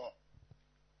 years and more.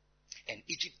 And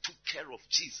Egypt took care of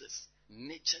Jesus,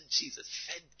 nurtured Jesus,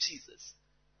 fed Jesus.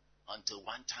 Until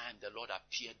one time the Lord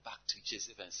appeared back to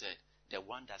Joseph and said, the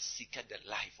one that seeketh the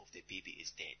life of the baby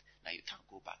is dead. Now you can't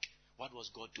go back. What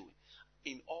was God doing?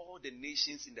 In all the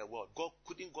nations in the world,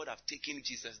 couldn't God have taken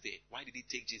Jesus there? Why did he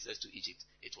take Jesus to Egypt?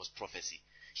 It was prophecy.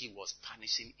 He was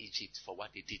punishing Egypt for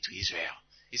what they did to Israel.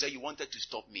 He said, you wanted to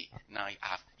stop me. Now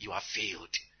you have failed.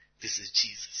 This is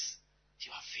Jesus.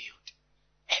 You have failed.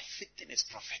 Everything is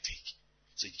prophetic.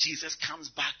 So Jesus comes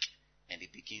back and he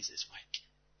begins his work.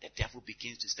 The devil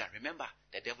begins to start. Remember,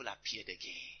 the devil appeared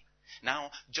again.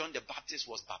 Now, John the Baptist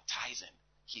was baptizing.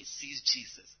 He sees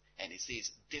Jesus and he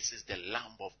says, this is the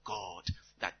Lamb of God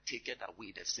that taketh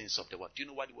away the sins of the world. Do you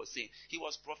know what he was saying? He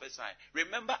was prophesying.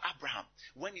 Remember Abraham,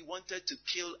 when he wanted to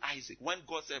kill Isaac, when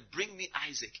God said, bring me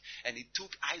Isaac, and he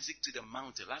took Isaac to the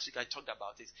mountain. Last week I talked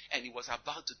about this, and he was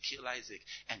about to kill Isaac,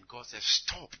 and God said,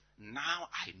 stop. Now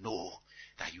I know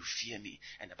that you fear me.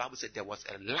 And the Bible said there was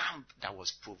a lamb that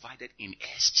was provided in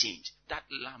exchange. That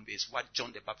lamb is what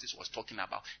John the Baptist was talking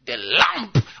about. The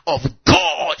Lamb of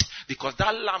God. Because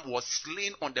that lamb was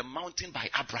slain on the mountain by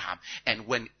Abraham. And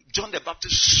when John the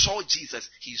Baptist saw Jesus,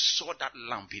 he saw that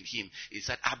lamb in him. He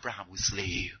said, Abraham will slay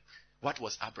you. What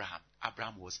was Abraham?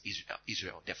 Abraham was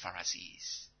Israel, the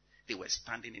Pharisees. They were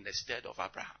standing in the stead of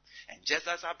Abraham. And just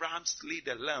as Abraham slayed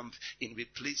the lamb in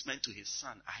replacement to his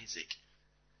son Isaac,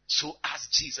 so as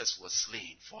Jesus was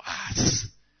slain for us.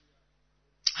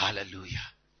 Hallelujah.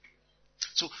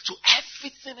 So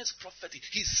everything is prophetic.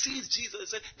 He sees Jesus and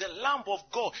said, the Lamb of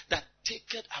God that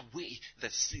taketh away the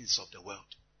sins of the world.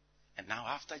 And now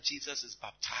after Jesus is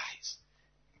baptized,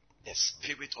 The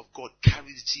Spirit of God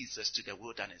carries Jesus to the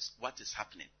wilderness. What is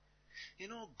happening?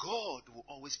 God will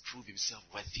always prove himself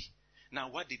worthy. Now,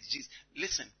 what did Jesus...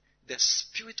 Listen, the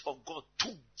Spirit of God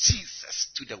took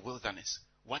Jesus to the wilderness.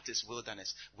 What is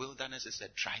wilderness? Wilderness is a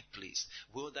dry place.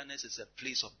 Wilderness is a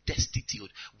place of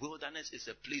destitute. Wilderness is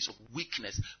a place of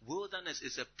weakness. Wilderness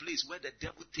is a place where the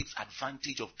devil takes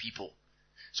advantage of people.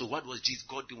 So what was Jesus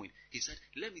God doing? He said,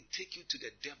 let me take you to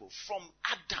the devil. From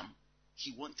Adam,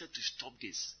 he wanted to stop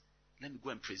this. Let me go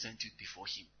and present you before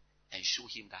him and show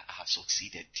him that I have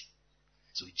succeeded.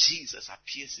 So Jesus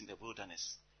appears in the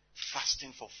wilderness,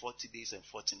 fasting for 40 days and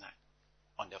 40 nights.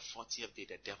 On the 40th day,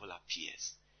 the devil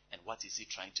appears. And what is he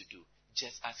trying to do?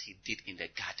 Just as he did in the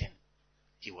garden,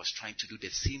 he was trying to do the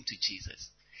same to Jesus.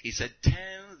 He said,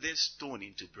 turn this stone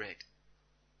into bread.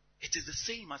 It is the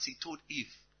same as he told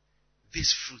Eve.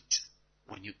 This fruit,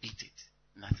 when you eat it,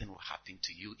 nothing will happen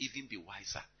to you. Even be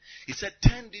wiser. He said,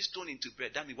 turn this stone into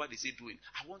bread. That means, what is he doing?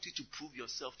 I want you to prove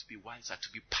yourself to be wiser,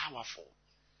 to be powerful.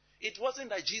 It wasn't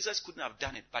that Jesus couldn't have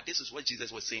done it, but this is what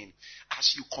Jesus was saying.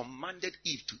 As you commanded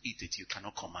Eve to eat it, you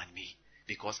cannot command me,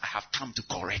 because I have come to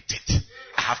correct it.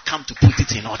 I have come to put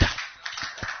it in order.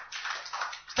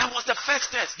 That was the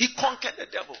first test. He conquered the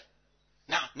devil.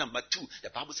 Now, number 2,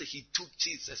 the Bible says he took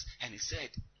Jesus and he said,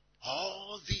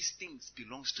 all these things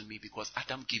belongs to me because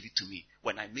Adam gave it to me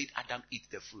when I made Adam eat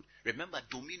the fruit. Remember,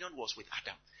 dominion was with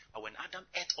Adam. But when Adam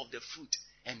ate of the fruit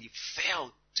and he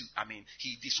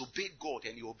he disobeyed God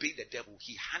and he obeyed the devil,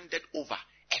 he handed over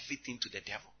everything to the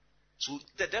devil. So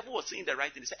the devil was saying the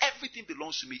right thing. He said, everything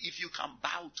belongs to me. If you can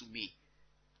bow to me,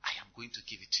 I am going to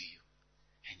give it to you.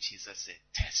 And Jesus said,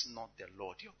 test not the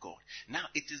Lord your God. Now,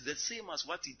 it is the same as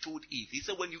what he told Eve. He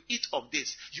said, when you eat of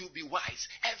this, you'll be wise.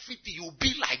 Everything, you'll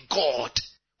be like God.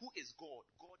 Who is God?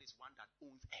 God is one that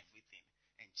owns everything.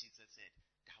 And Jesus said,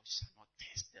 thou shalt not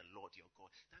test the Lord your God.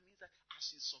 That means that as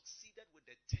you succeeded with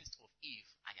the test of Eve,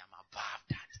 I am above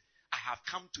that. I have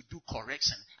come to do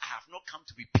correction. I have not come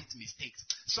to repeat mistakes.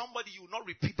 Somebody, you will not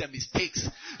repeat the mistakes.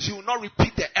 You will not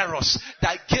repeat the errors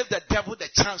that gave the devil the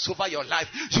chance over your life.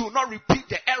 You will not repeat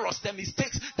the errors, the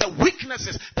mistakes, the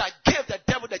weaknesses that gave the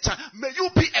devil the chance. May you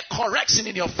be a correction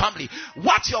in your family.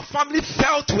 What your family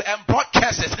failed to and brought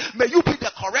curses, may you be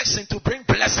the correction to bring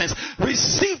blessings.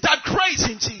 Receive that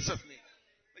grace in Jesus' name.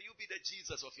 May you be the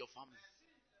Jesus of your family.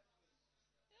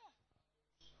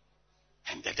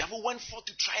 And the devil went forth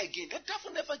to try again. The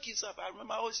devil never gives up. I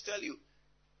remember I always tell you,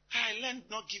 I learned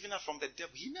not giving up from the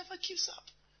devil. He never gives up.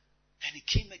 And he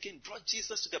came again, brought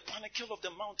Jesus to the pinnacle of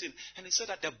the mountain. And he said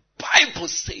that the Bible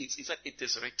says, he said, it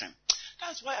is written.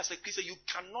 That's why as a Christian, you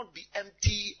cannot be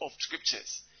empty of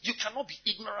scriptures. You cannot be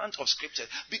ignorant of scriptures.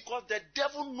 Because the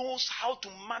devil knows how to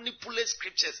manipulate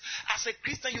scriptures. As a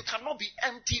Christian, you cannot be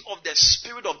empty of the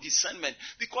spirit of discernment.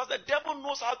 Because the devil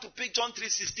knows how to pick John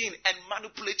 3:16 and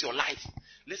manipulate your life.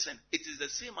 Listen, it is the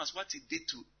same as what he did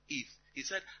to Eve. He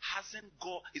said,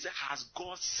 has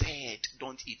God said,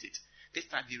 don't eat it? This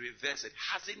time he reversed it.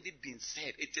 Hasn't it been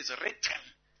said? It is written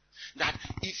that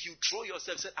if you throw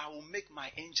yourself, said, I will make my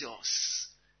angels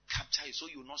capture you so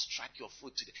you will not strike your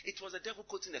foot today. It was the devil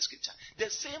quoting the scripture. The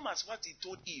same as what he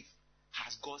told Eve,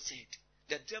 has God said.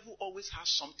 The devil always has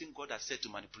something God has said to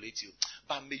manipulate you.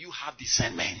 But may you have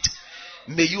discernment.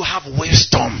 May you have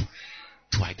wisdom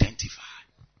to identify.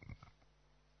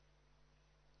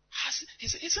 He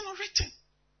said, it's not written.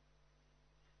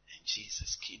 And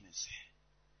Jesus came and said,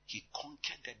 he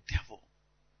conquered the devil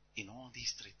in all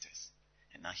these 3 tests.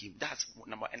 And now that's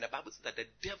number. And the Bible says that the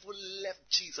devil left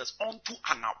Jesus unto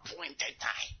an appointed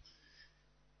time.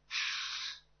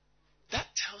 That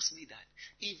tells me that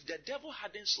if the devil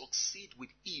hadn't succeeded with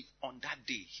Eve on that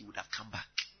day, he would have come back.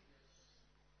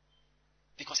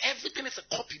 Because everything is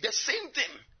a copy, the same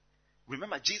thing.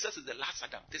 Remember, Jesus is the last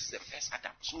Adam. This is the first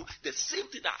Adam. So the same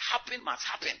thing that happened must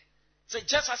happen. So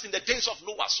just as in the days of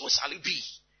Noah, so shall it be.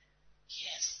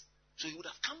 Yes. So he would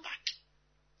have come back.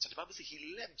 So the Bible says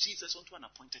he left Jesus unto an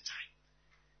appointed time.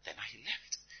 Then he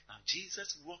left. Now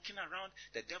Jesus walking around,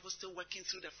 the devil still working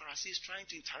through the Pharisees, trying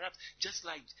to interrupt, just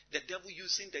like the devil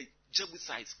using the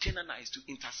Jebusites, Canaanites to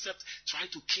intercept, try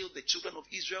to kill the children of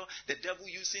Israel. The devil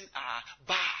using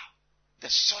Baal, the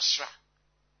sorcerer,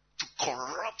 to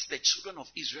corrupt the children of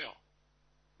Israel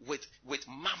with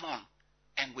mammon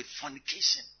and with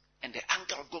fornication. And the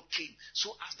anger of God came.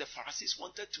 So as the Pharisees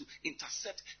wanted to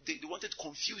intercept, they wanted to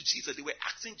confuse Jesus. They were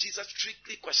asking Jesus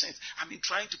tricky questions.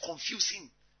 Trying to confuse him.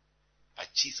 But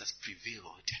Jesus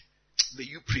prevailed. May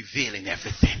you prevail in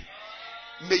everything.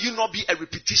 May you not be a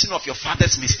repetition of your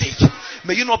father's mistake.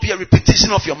 May you not be a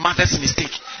repetition of your mother's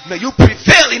mistake. May you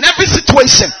prevail in every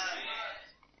situation.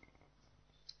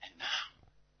 And now,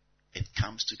 it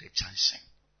comes to the junction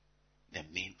the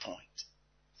main point.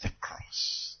 The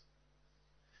cross.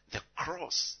 The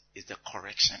cross is the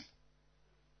correction.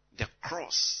 The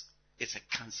cross is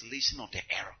a cancellation of the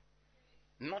error.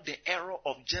 Not the error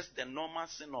of just the normal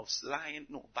sin of lying,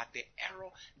 no, but the error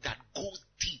that goes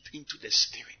deep into the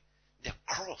spirit. The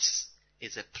cross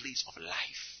is a place of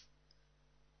life.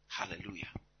 Hallelujah.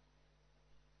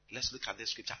 Let's look at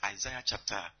this scripture. Isaiah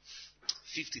chapter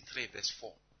 53 verse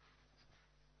 4.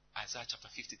 Isaiah chapter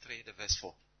 53 the verse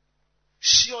 4.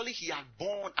 Surely he had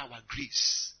borne our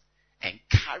griefs and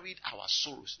carried our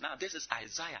sorrows. Now this is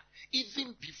Isaiah.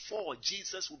 Even before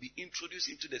Jesus will be introduced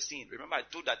into the scene. Remember I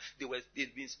told that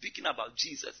they've been speaking about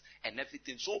Jesus and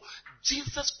everything. So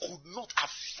Jesus could not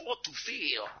afford to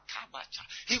fail.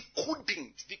 He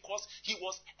couldn't, because he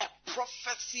was a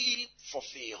prophecy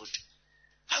fulfilled.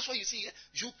 That's why you see,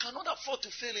 you cannot afford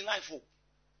to fail in life,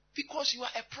 because you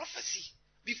are a prophecy.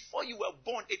 Before you were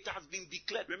born, it has been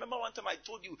declared. Remember one time I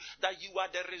told you that you are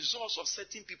the result of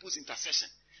certain people's intercession.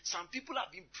 Some people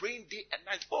have been praying day and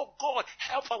night. Oh God,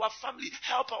 help our family,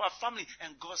 help our family.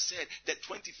 And God said, the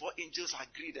 24 angels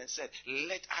agreed and said,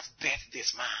 let us birth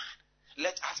this man.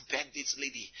 Let us birth this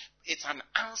lady. It's an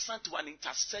answer to an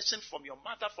intercession from your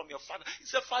mother, from your father. He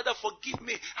said, Father, forgive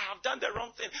me. I have done the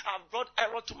wrong thing. I have brought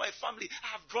error to my family.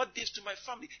 I have brought this to my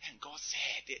family. And God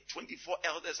said, the 24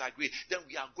 elders agreed. Then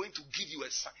we are going to give you a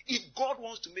sign. If God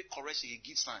wants to make correction, he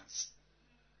gives signs.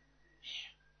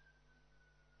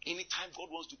 Yeah. Anytime God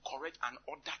wants to correct an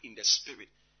order in the spirit,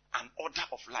 an order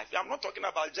of life. I'm not talking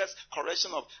about just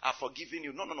correction of I've forgiven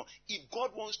you. No. If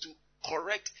God wants to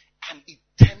correct an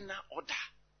eternal order,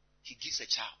 he gives a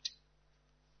child.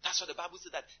 That's what the Bible says,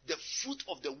 that the fruit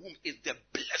of the womb is the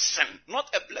blessing.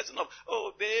 Not a blessing of,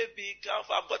 oh baby,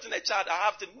 I've gotten a child, I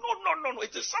have to. No.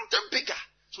 It is something bigger.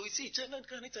 So you see, can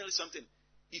I tell you something?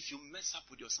 If you mess up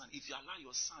with your son, if you allow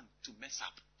your son to mess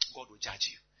up, God will judge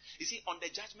you. You see, on the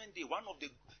judgment day, one of the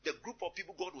group of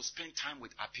people God will spend time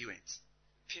with are parents.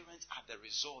 Parents are the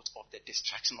result of the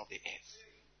destruction of the earth.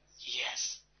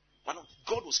 Yes.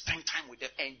 God will spend time with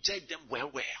them and judge them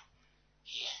well. Yeah.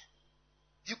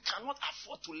 You cannot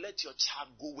afford to let your child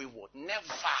go wayward.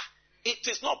 Never. It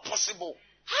is not possible.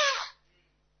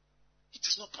 It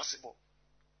is not possible.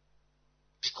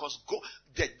 Because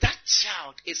that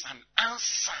child is an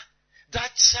answer.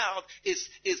 That child is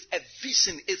a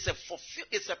vision, is a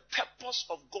purpose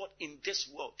of God in this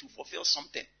world to fulfill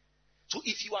something. So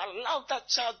if you allow that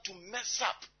child to mess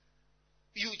up,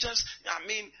 you just,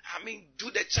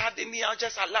 do the child anyhow,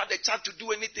 just allow the child to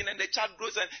do anything, and the child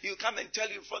grows and you come and tell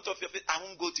you in front of your face, I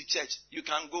won't go to church. You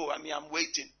can go, I'm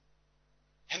waiting.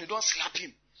 And you don't slap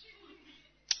him.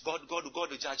 God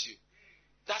will judge you.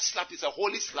 That slap is a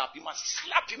holy slap. You must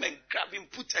slap him and grab him,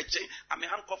 put a chain,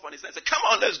 handcuff on his neck and say, come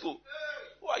on, let's go.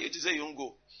 Who are you to say you won't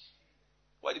go?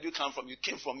 Where did you come from? You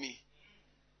came from me.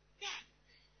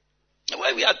 Yeah.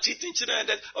 When we are teaching children, and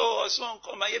then,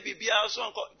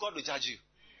 God will judge you.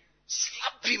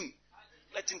 Slap him.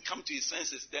 Let him come to his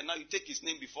senses. Then now you take his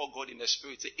name before God in the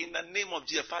spirit. Say, in the name of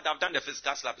Jesus, Father, I've done the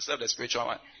physical slap instead of the spiritual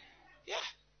one. Yeah.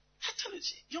 I tell you,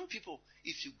 young people,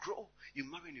 if you grow, you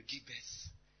marry and you give birth,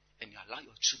 and you allow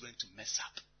your children to mess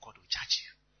up, God will judge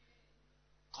you.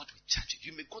 God will judge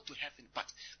you. You may go to heaven,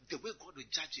 but the way God will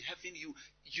judge you, heaven, you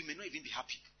may not even be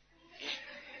happy.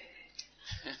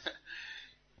 Yeah.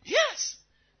 Yes.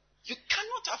 You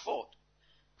cannot afford.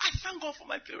 I thank God for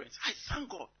my parents. I thank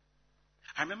God.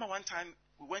 I remember one time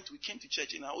we came to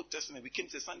church in our Old Testament. We came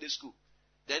to Sunday school.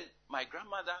 Then my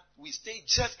grandmother, we stayed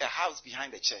just a house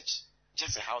behind the church.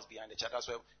 Just a house behind the church. That's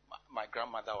where my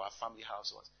grandmother or our family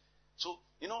house was. So,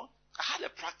 I had a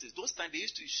practice. Those times they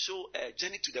used to show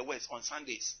Journey to the West on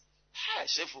Sundays. Hey,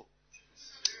 Sheffield.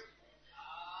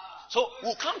 So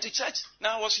we'll come to church.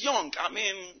 Now I was young. I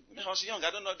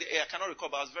don't know. I cannot recall,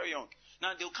 but I was very young.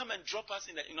 Now they'll come and drop us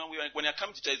in the, when I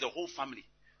come to church, the whole family.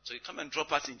 So you come and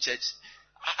drop us in church.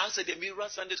 I said, the Mirror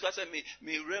Sunday School. I said, me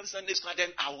Rev Sunday School.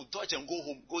 Then I will dodge and go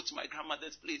home, go to my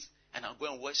grandmother's place, and I'll go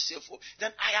and worship.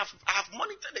 Then I have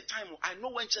monitored the time. I know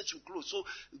when church will close. So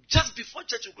just before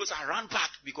church will close, I ran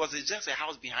back because it's just a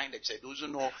house behind the church. Those who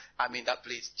know, that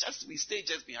place. We stay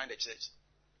just behind the church.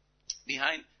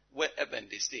 Behind where Eben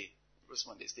they stay.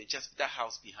 Rosemont they stay. Just that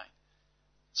house behind.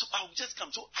 So I would just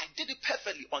come. So I did it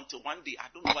perfectly until one day. I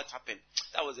don't know what happened.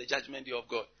 That was the judgment day of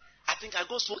God. I think I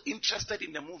got so interested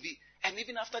in the movie. And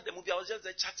even after the movie, I was just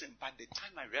there chatting. By the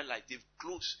time I realized they've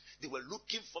closed, they were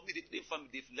looking for me. They didn't find me.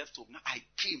 They've left home. Now I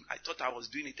came. I thought I was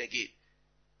doing it again.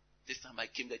 This time I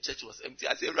came, the church was empty.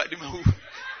 I said, right in my room.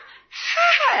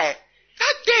 Hey,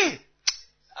 that day.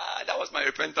 That was my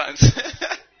repentance.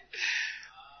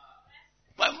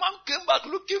 My mom came back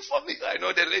looking for me. I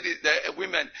know the ladies, the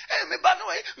women. Hey, me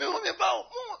bow.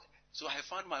 So I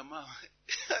found my mom.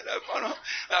 And I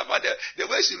found the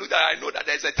way she looked at her, I know that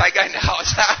there's a tiger in the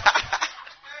house.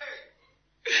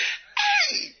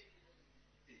 Hey!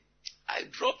 I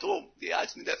dropped home. They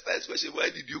asked me the first question,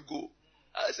 where did you go?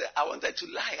 I said, I wanted to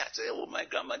lie. I said, oh, my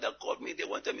grandmother called me. They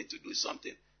wanted me to do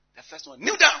something. The first one,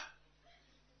 kneel down.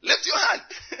 Lift your hand.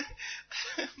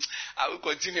 I will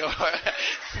continue.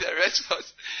 The rest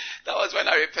was, that was when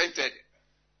I repented.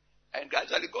 And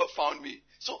gradually God found me.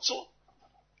 So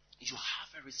you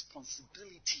have a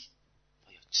responsibility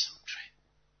for your children.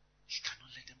 You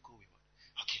cannot let them go wayward.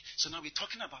 Okay, so now we're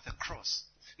talking about the cross.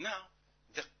 Now,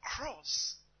 the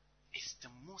cross is the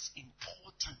most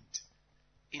important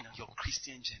in your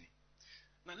Christian journey.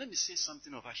 Now, let me say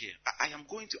something over here. I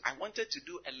wanted to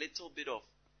do a little bit of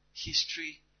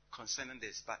history concerning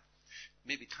this, but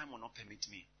maybe time will not permit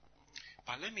me.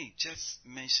 But let me just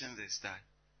mention this, that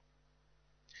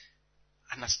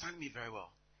understand me very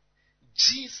well.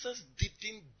 Jesus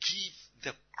didn't give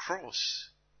the cross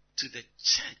to the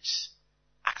church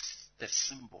as the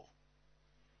symbol.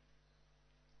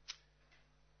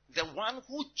 The one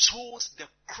who chose the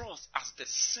cross as the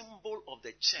symbol of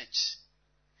the church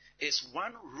is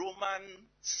one Roman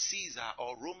Caesar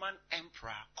or Roman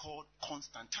emperor called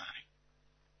Constantine.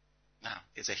 Now,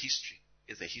 it's a history.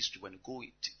 It's a history. When you go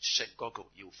to check Google,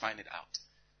 you'll find it out.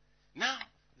 Now,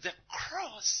 the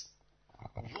cross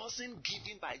wasn't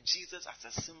given by Jesus as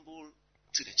a symbol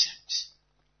to the church.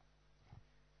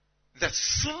 The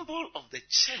symbol of the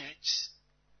church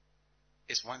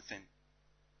is one thing.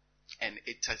 And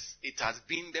it has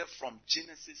been there from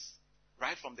Genesis,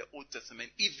 right from the Old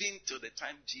Testament, even till the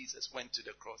time Jesus went to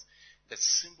the cross. The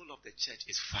symbol of the church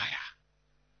is fire.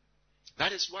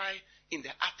 That is why in the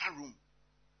upper room,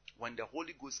 when the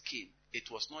Holy Ghost came,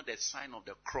 it was not the sign of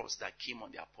the cross that came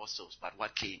on the apostles, but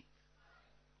what came?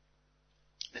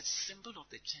 The symbol of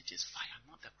the church is fire,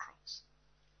 not the cross.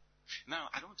 Now,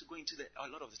 I don't want to go into a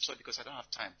lot of the story because I don't have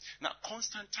time. Now,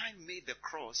 Constantine made the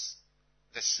cross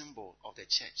the symbol of the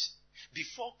church.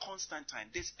 Before Constantine,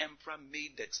 this emperor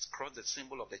made the cross the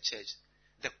symbol of the church.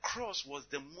 The cross was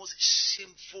the most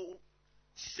shameful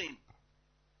thing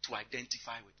to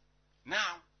identify with.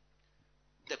 Now,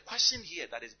 the question here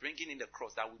that is bringing in the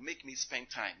cross that will make me spend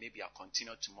time, maybe I'll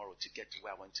continue tomorrow to get to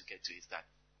where I want to get to, is that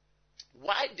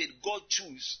why did God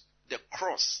choose the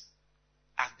cross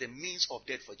as the means of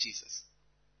death for Jesus?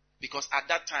 Because at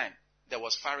that time, there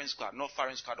was firing squad, not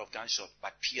firing squad of gunshot,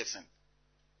 but piercing.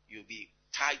 You'll be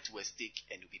tied to a stake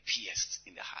and you'll be pierced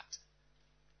in the heart.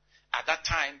 At that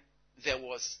time, there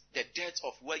was the death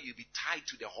of where you'll be tied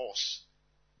to the horse.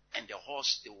 And the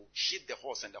horse, they will hit the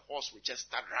horse and the horse will just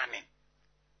start running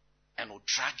and will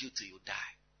drag you till you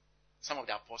die. Some of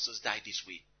the apostles died this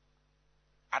way.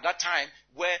 At that time,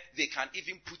 where they can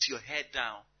even put your head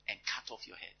down and cut off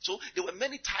your head. So there were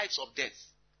many types of death.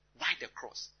 Why the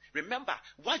cross? Remember,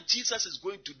 what Jesus is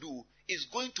going to do is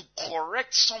going to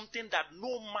correct something that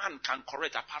no man can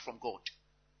correct apart from God.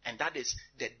 And that is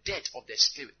the death of the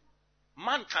spirit.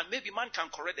 Man can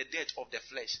correct the death of the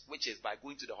flesh, which is by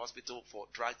going to the hospital for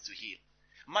drugs to heal.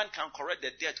 Man can correct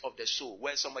the death of the soul,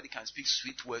 where somebody can speak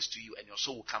sweet words to you and your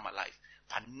soul will come alive.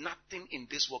 But nothing in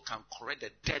this world can correct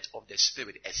the death of the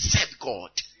spirit except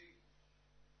God.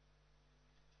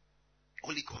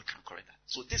 Only God can correct that.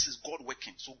 So this is God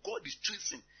working. So God is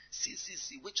choosing.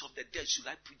 See, which of the dead should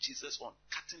I put Jesus on?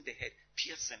 Cutting the head,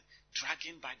 piercing,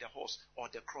 dragging by the horse, or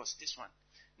the cross. This one.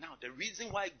 Now, the reason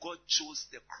why God chose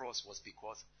the cross was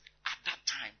because at that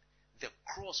time, the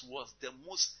cross was the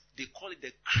most, they call it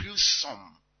the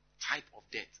gruesome type of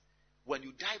death. When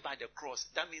you die by the cross,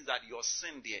 that means that your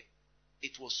sin there,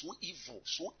 it was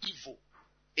so evil.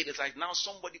 It is like now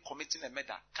somebody committing a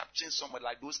murder, capturing somebody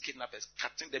like those kidnappers,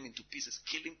 cutting them into pieces,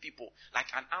 killing people, like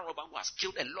an armed robber who has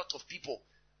killed a lot of people.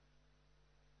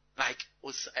 Like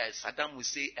Saddam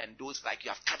Hussein and those, like you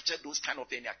have captured those kind of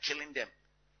things, you are killing them.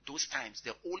 Those times,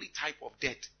 the only type of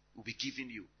death will be given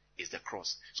you is the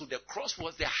cross. So the cross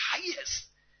was the highest,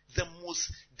 the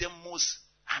most,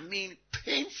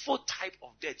 painful type of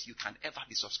death you can ever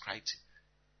be subscribed to.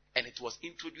 And it was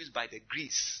introduced by the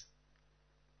Greeks.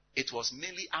 It was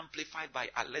mainly amplified by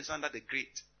Alexander the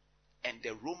Great. And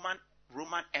the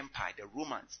Roman Empire, the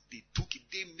Romans,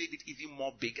 they made it even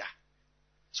more bigger.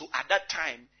 So at that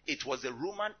time, it was the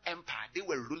Roman Empire. They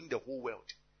were ruling the whole world.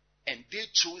 And they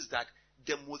chose that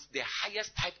the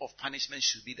highest type of punishment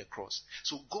should be the cross.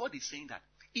 So God is saying that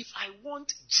if I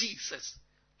want Jesus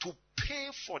to pay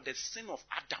for the sin of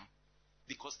Adam,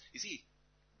 because you see,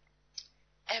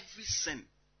 every sin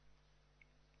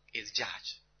is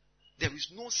judged. There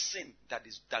is no sin that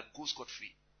goes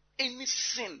scot-free. Any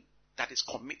sin that is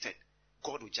committed,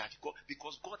 God will judge. God,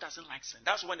 because God doesn't like sin.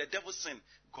 That's when the devil sinned,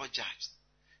 God judged.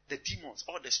 The demons,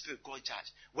 all the spirit, God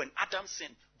judged. When Adam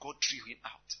sinned, God threw him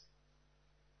out.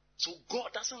 So God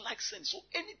doesn't like sin. So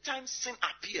anytime sin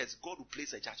appears, God will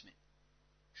place a judgment.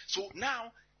 So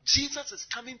now, Jesus is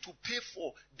coming to pay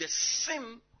for the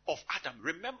sin of Adam.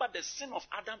 Remember, the sin of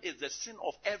Adam is the sin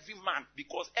of every man,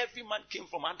 because every man came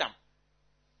from Adam.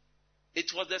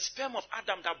 It was the sperm of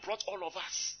Adam that brought all of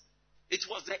us. It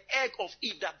was the egg of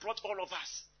Eve that brought all of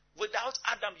us. Without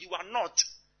Adam, you are not.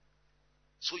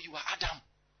 So you are Adam.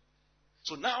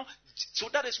 So now, so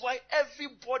that is why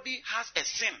everybody has a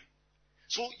sin.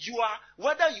 So you are,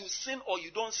 whether you sin or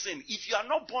you don't sin, if you are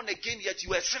not born again yet,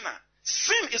 you are a sinner.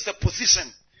 Sin is a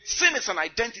position. Sin is an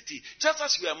identity. Just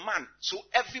as you are a man, so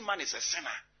every man is a sinner.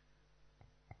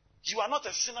 You are not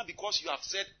a sinner because you have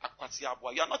said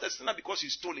akwasiabwa. You are not a sinner because you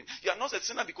stolen. You are not a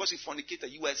sinner because you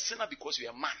fornicated. You are a sinner because you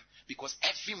are a man. Because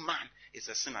every man is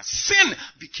a sinner. Sin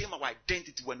became our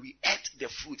identity when we ate the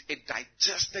fruit. It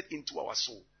digested into our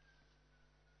soul.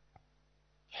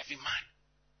 Every man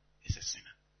is a sinner.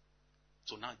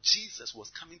 So now Jesus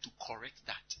was coming to correct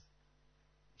that.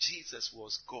 Jesus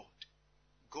was God.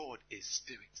 God is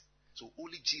spirit. So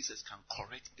only Jesus can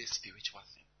correct this spiritual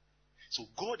thing. So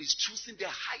God is choosing the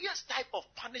highest type of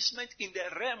punishment in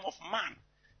the realm of man.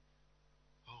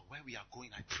 Oh, where we are going,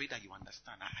 I pray that you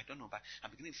understand. I don't know, but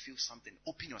I'm beginning to feel something.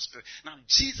 Open your spirit. Now,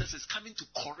 Jesus is coming to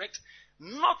correct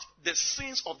not the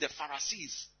sins of the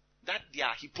Pharisees, that they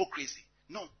are hypocrisy.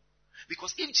 No.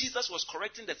 Because if Jesus was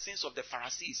correcting the sins of the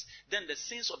Pharisees, then the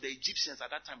sins of the Egyptians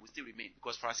at that time would still remain.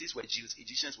 Because Pharisees were Jews,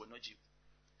 Egyptians were not Jews.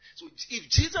 So if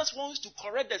Jesus wants to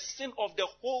correct the sin of the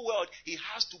whole world, he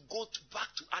has to go back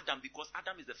to Adam, because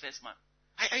Adam is the first man.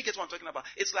 I get what I'm talking about.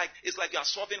 It's like you are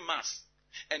solving maths,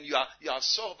 and you are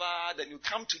solved, then you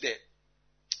come to the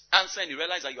answer and you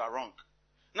realize that you are wrong.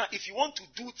 Now, if you want to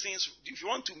do things, if you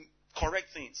want to correct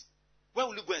things, where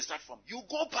will you go and start from? You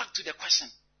go back to the question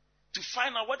to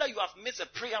find out whether you have missed a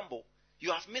preamble,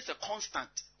 you have missed a constant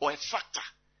or a factor.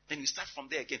 Then you start from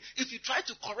there again. If you try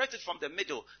to correct it from the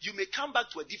middle, you may come back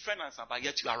to a different answer, but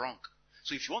yet you are wrong.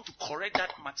 So if you want to correct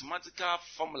that mathematical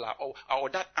formula or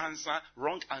that answer,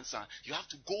 wrong answer, you have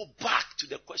to go back to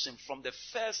the question from the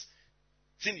first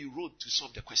thing you wrote to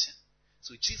solve the question.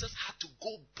 So Jesus had to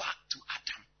go back to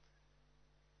Adam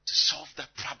to solve the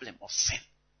problem of sin.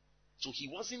 So he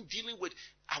wasn't dealing with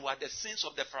the sins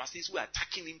of the Pharisees who were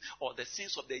attacking him, or the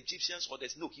sins of the Egyptians,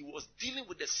 no, he was dealing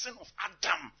with the sin of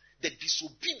Adam, the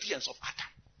disobedience of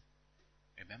Adam.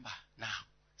 Remember, now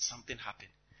something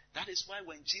happened. That is why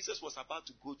when Jesus was about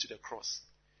to go to the cross,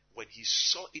 when he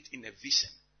saw it in a vision,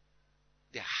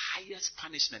 the highest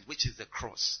punishment, which is the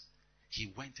cross,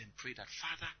 he went and prayed that,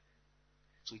 Father.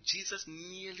 So Jesus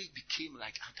nearly became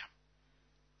like Adam.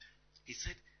 He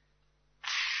said,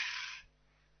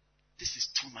 this is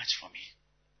too much for me.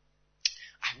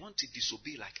 I want to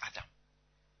disobey like Adam,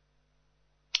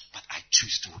 but I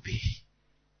choose to obey.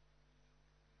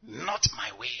 Not my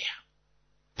way,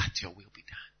 but your will be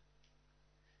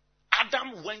done.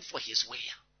 Adam went for his will,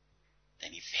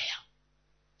 then he failed.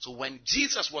 So when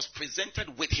Jesus was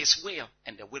presented with his will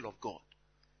and the will of God,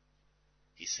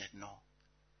 he said, no,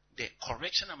 the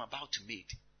correction I'm about to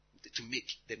make,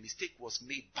 the mistake was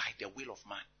made by the will of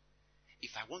man.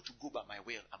 If I want to go by my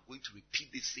will, I'm going to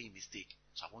repeat the same mistake.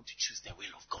 So I want to choose the will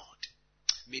of God.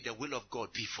 May the will of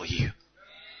God be for you.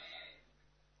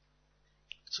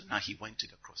 So now he went to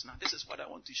the cross. Now this is what I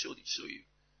want to show you.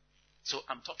 So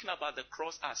I'm talking about the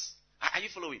cross as, are you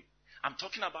following? I'm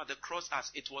talking about the cross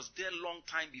as it was there long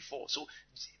time before. So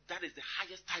that is the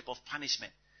highest type of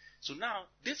punishment. So now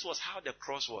this was how the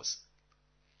cross was.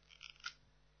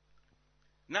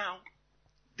 Now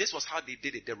this was how they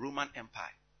did it, the Roman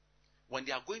Empire. When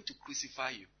they are going to crucify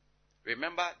you,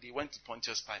 remember they went to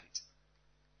Pontius Pilate.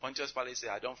 Pontius Pilate said,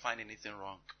 I don't find anything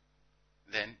wrong.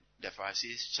 Then the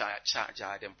Pharisees charged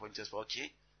them. Pontius said, okay,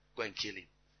 go and kill him.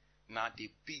 Now they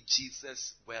beat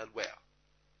Jesus well. They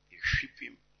whip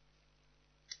him.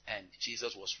 And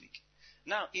Jesus was weak.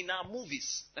 Now in our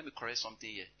movies, let me correct something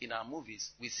here. In our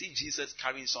movies, we see Jesus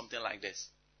carrying something like this.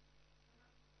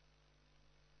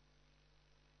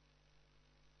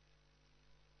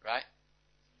 Right?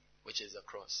 Which is the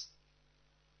cross.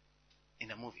 In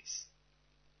the movies.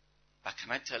 But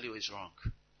can I tell you it's wrong?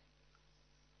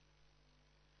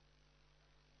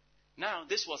 Now,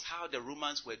 this was how the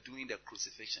Romans were doing the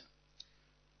crucifixion.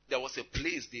 There was a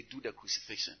place they do the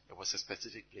crucifixion. There was a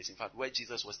specific place. In fact, where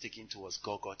Jesus was taken to was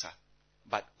Golgotha.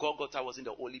 But Golgotha wasn't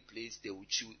the only place they would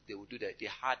choose. They would do that. They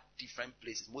had different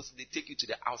places. Mostly they take you to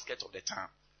the outskirts of the town.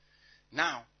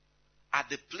 Now, at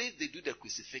the place they do the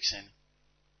crucifixion,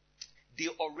 they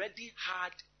already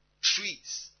had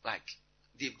trees. Like,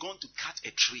 they've gone to cut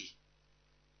a tree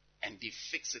and they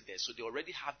fix it there. So they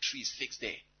already have trees fixed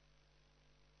there.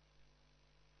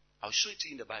 I'll show it to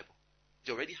you in the Bible.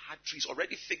 They already had trees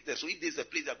already fixed there. So if there's a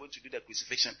place they're going to do the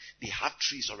crucifixion, they have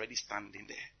trees already standing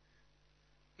there.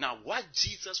 Now, what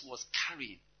Jesus was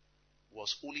carrying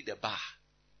was only the bar.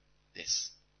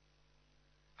 This.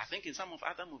 I think in some of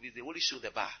other movies, they only show the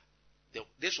bar.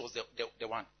 This was the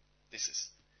one. This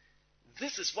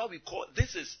is what we call,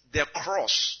 this is the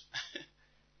cross.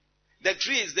 The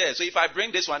tree is there. So if I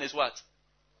bring this one, is what?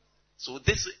 So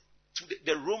this, to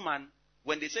the Roman,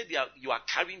 when they say you are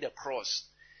carrying the cross,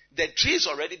 the tree is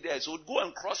already there. So go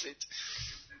and cross it.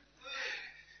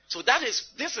 So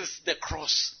this is the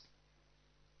cross.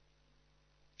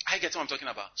 I get what I'm talking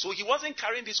about. So he wasn't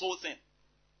carrying this whole thing.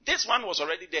 This one was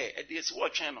already there. This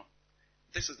what channel?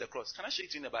 This is the cross. Can I show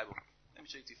it to you in the Bible? Let me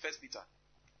show it to you. 1 Peter.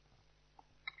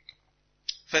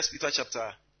 1 Peter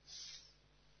chapter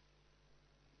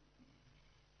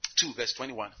 2 verse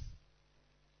 21.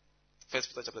 1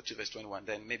 Peter chapter 2 verse 21.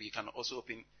 Then maybe you can also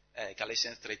open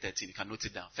Galatians 3:13. You can note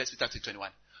it down. 1 Peter 2:21.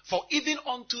 For even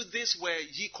unto this were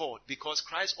ye called, because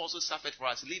Christ also suffered for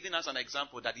us, leaving us an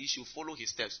example that ye should follow his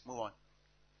steps. Move on.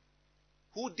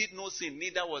 Who did no sin,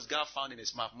 neither was God found in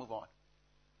his mouth. Move on.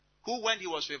 Who when he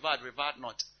was reviled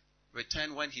not.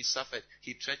 Returned when he suffered.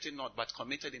 He threatened not, but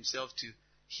committed himself to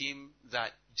him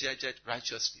that judgeth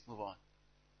righteously. Move on.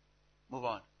 Move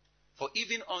on. For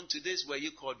even unto this were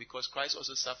you called, because Christ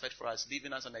also suffered for us,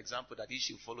 leaving us an example that ye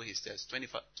should follow his steps.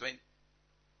 24.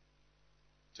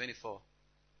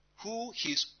 Who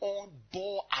his own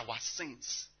bore our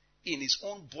sins in his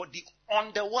own body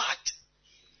on the what?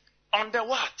 On the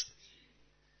what?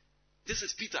 This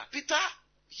is Peter. Peter,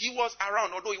 he was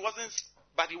around, although he wasn't,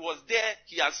 but he was there.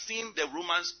 He has seen the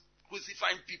Romans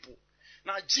crucifying people.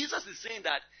 Now Jesus is saying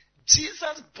that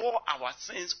Jesus bore our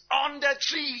sins on the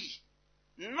tree,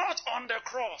 not on the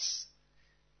cross.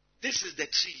 This is the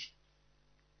tree.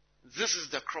 This is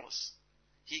the cross.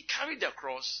 He carried the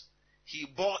cross. He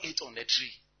bore it on the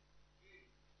tree.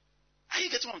 Are you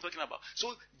getting what I'm talking about?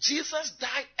 So Jesus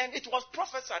died, and it was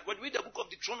prophesied. When we read the book of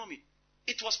Deuteronomy,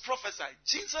 it was prophesied.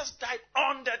 Jesus died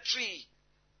on the tree,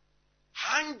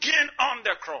 hanging on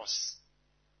the cross.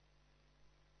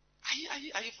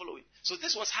 Are you following? So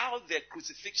this was how the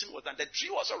crucifixion was done. The tree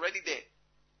was already there.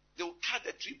 They will cut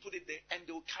the tree, put it there, and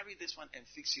they will carry this one and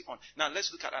fix you on. Now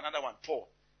let's look at another one. Paul.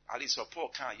 At least for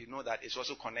Paul, you know that it's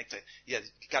also connected. Yes,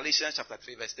 Galatians chapter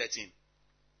 3 verse 13.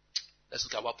 Let's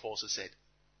look at what Paul also said.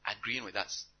 Agreeing with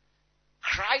us.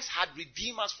 Christ had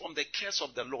redeemed us from the curse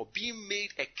of the law, being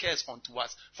made a curse unto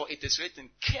us. For it is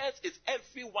written, curse is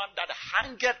everyone that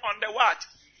hangeth on the what?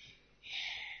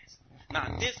 Yes.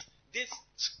 Now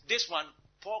this one,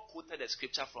 Paul quoted a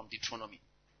scripture from Deuteronomy.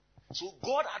 So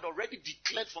God had already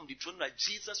declared from Deuteronomy that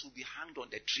Jesus will be hanged on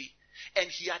the tree. And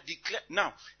he had declared.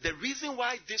 Now, the reason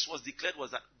why this was declared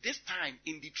was that this time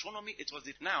in Deuteronomy, it was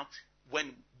now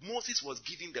when Moses was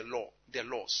giving the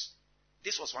laws.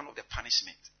 This was one of the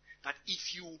punishments. That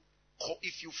if you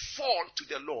fall to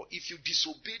the law, if you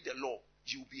disobey the law,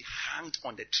 you will be hanged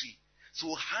on the tree.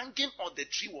 So hanging on the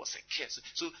tree was a curse.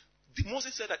 So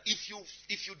Moses said that if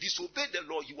you disobey the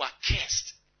law, you are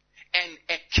cursed. And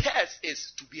a curse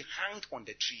is to be hanged on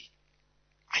the tree.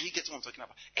 Are you getting what I'm talking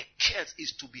about? A curse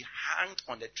is to be hanged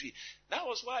on the tree. That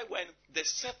was why when the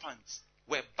serpents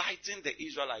were biting the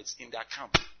Israelites in their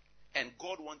camp, and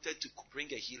God wanted to bring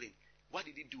a healing, what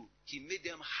did he do? He made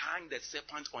them hang the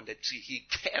serpent on the tree. He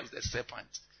cursed the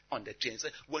serpent on the tree and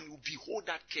said, when you behold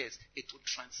that curse, it will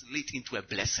translate into a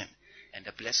blessing. And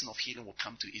the blessing of healing will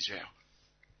come to Israel.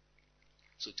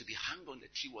 So to be hanged on the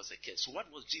tree was a curse. So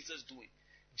what was Jesus doing?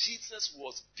 Jesus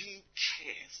was being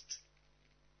cursed.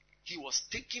 He was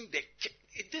taking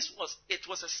it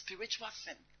was a spiritual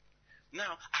thing.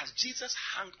 Now, as Jesus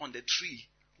hung on the tree,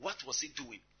 what was he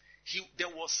doing? There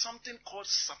was something called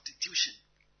substitution.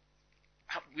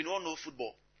 We all know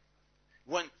football.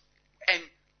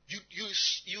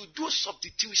 You do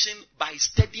substitution by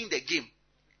studying the game.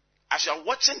 As you are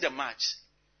watching the match,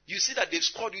 you see that they've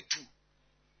scored you 2.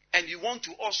 And you want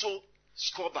to also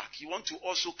score back. You want to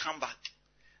also come back.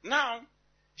 Now,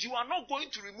 you are not going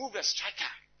to remove a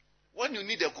striker when you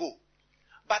need a goal.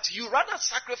 But you rather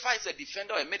sacrifice a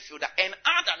defender or a midfielder and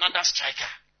add another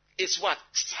striker. It's what?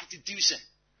 Substitution.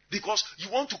 Because you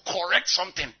want to correct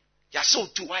something. Yeah, so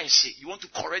too, why is it? You want to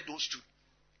correct those two.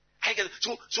 I get it.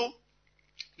 So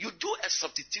you do a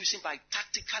substitution by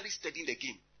tactically studying the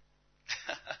game.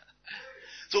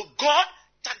 So God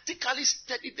tactically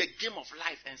studied the game of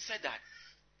life and said that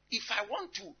if I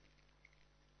want to,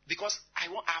 because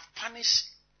I've punished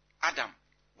Adam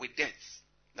with death,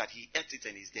 that he ate it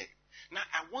and is dead. Now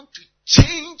I want to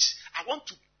change, I want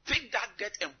to take that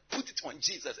death and put it on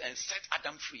Jesus and set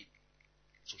Adam free.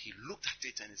 So he looked at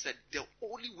it and he said, the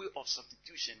only way of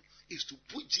substitution is to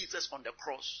put Jesus on the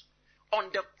cross. On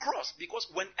the cross, because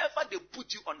whenever they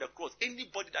put you on the cross,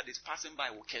 anybody that is passing by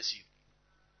will curse you.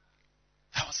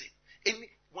 That was it.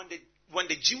 When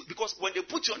they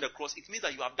put you on the cross, it means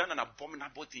that you have done an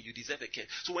abominable thing. You deserve a curse.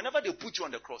 So whenever they put you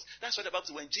on the cross, that's what about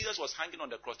when Jesus was hanging on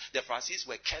the cross, the Pharisees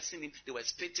were cursing him, they were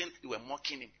spitting, they were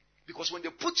mocking him. Because when they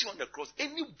put you on the cross,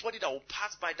 anybody that will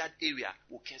pass by that area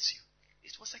will curse you.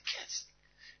 It was a curse.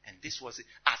 And this was it.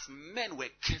 As men were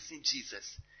cursing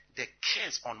Jesus, the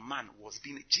curse on man was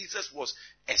being, Jesus was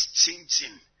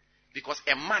exchanging. Because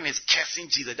a man is cursing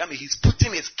Jesus. That means he's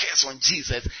putting his curse on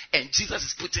Jesus, and Jesus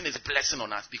is putting his blessing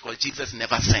on us because Jesus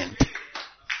never sinned.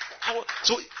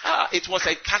 So it was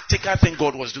a tactical thing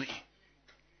God was doing.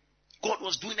 God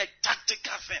was doing a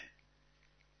tactical thing.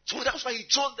 So that's why he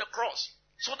chose the cross.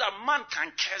 So that man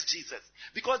can curse Jesus.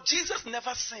 Because Jesus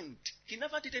never sinned. He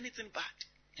never did anything bad.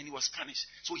 And he was punished.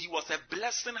 So he was a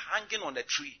blessing hanging on the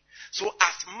tree. So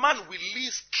as man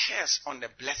released curse on the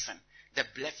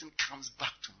blessing comes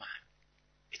back to man.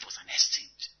 It was an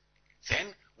exchange.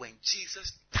 Then when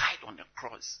Jesus died on the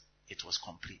cross, it was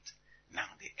complete. Now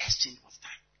the exchange was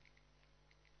done.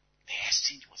 The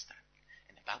exchange was done.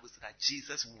 And the Bible said that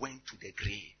Jesus went to the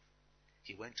grave.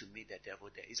 He went to meet the devil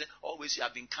there. He said, always you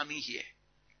have been coming here.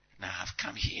 Now I've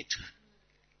come here too.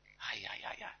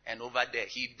 And over there,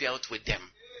 he dealt with them.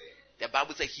 The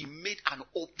Bible says he made an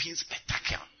open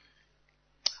spectacle.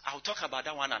 I'll talk about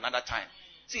that one another time.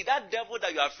 See, that devil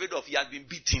that you are afraid of, he has been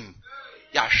beaten.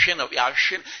 That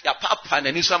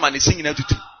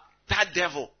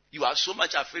devil you are so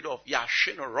much afraid of,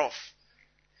 rough.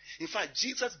 In fact,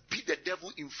 Jesus beat the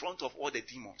devil in front of all the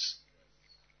demons.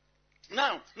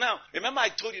 Now, remember I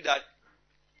told you that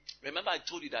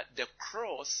the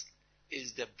cross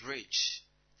is the bridge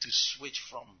to switch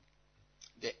from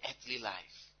the earthly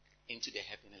life into the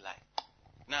heavenly life.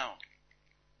 Now,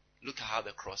 look at how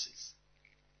the cross is.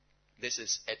 This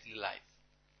is earthly life.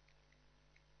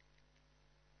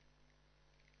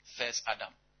 First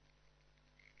Adam.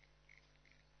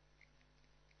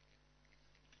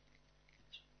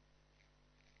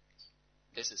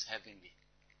 This is heavenly.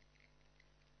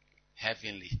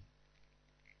 Heavenly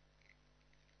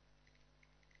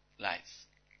life.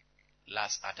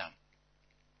 Last Adam.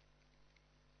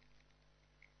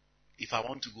 If I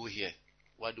want to go here,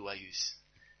 what do I use?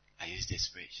 I use this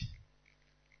bridge.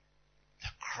 The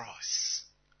cross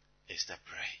is the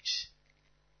bridge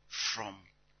from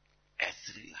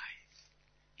earthly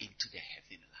life into the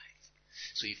heavenly life.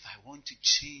 So if I want to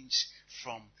change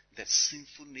from the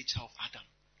sinful nature of Adam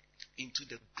into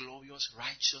the glorious,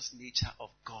 righteous nature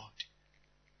of God,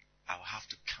 I will have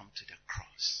to come to the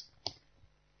cross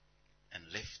and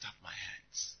lift up my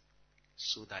hands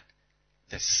so that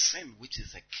the sin which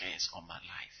is a curse on my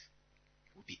life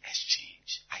will be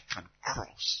exchanged. I can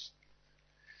cross.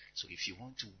 So if you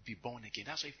want to be born again,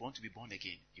 that's why if you want to be born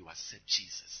again, you accept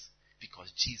Jesus.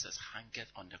 Because Jesus hangeth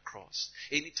on the cross.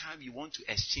 Anytime you want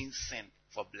to exchange sin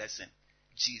for blessing,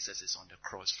 Jesus is on the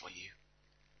cross for you.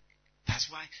 That's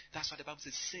why the Bible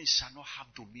says sin shall not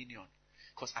have dominion.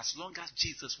 Because as long as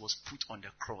Jesus was put on the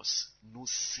cross, no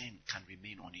sin can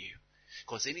remain on you.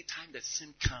 Because anytime the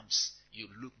sin comes, you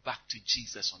look back to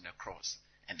Jesus on the cross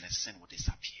and the sin will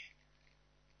disappear.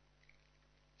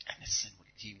 And the sin will,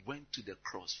 he went to the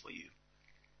cross for you.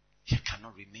 You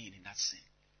cannot remain in that sin.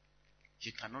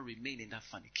 You cannot remain in that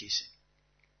fornication.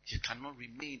 You cannot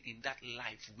remain in that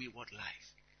life, wayward life.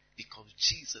 Because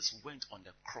Jesus went on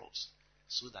the cross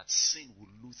so that sin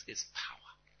will lose its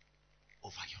power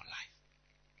over your life.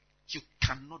 You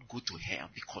cannot go to hell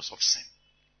because of sin.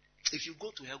 If you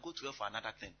go to hell for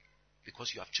another thing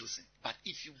because you have chosen. But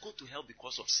if you go to hell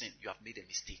because of sin, you have made a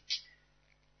mistake.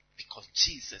 Because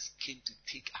Jesus came to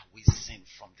take away sin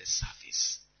from the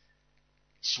surface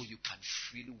so you can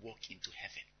freely walk into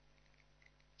heaven.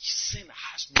 Sin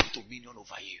has no dominion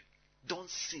over you. Don't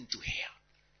sin to hell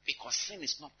because sin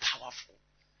is not powerful.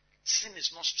 Sin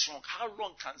is not strong. How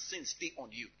long can sin stay on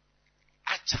you?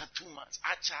 After 2 months,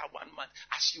 after 1 month,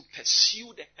 as you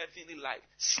pursue the heavenly life,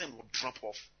 sin will drop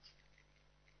off.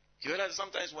 You realize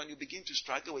sometimes when you begin to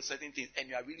struggle with certain things and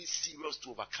you are really serious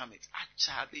to overcome it,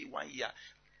 after 1 year,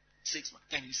 6 months,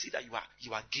 then you see that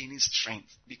you are gaining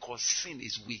strength because sin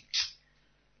is weak.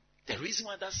 The reason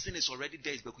why that sin is already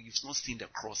there is because you've not seen the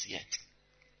cross yet.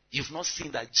 You've not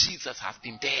seen that Jesus has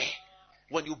been there.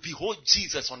 When you behold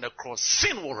Jesus on the cross,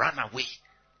 sin will run away.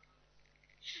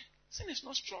 Sin is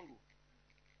not strong.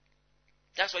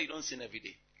 That's why you don't sin every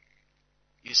day.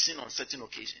 You sin on certain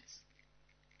occasions.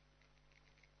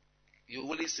 You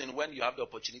only sin when you have the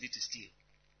opportunity to steal.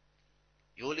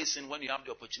 You only sin when you have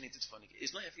the opportunity to fornicate.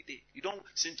 It's not every day. You don't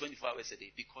sin 24 hours a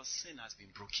day because sin has been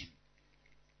broken.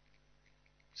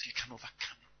 So you can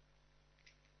overcome it.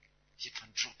 You can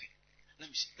drop it.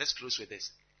 Let's close with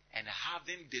this. And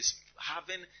having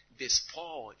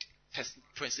despoiled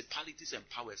principalities and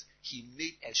powers, he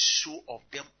made a show of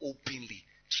them openly,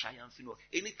 triumphing.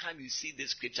 Anytime you see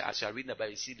this scripture, as you are reading about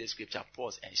it, you see this scripture,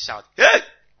 pause and shout, "Hey!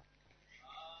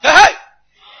 Hey! Hey!"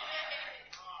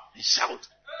 And shout.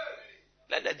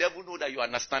 Let the devil know that you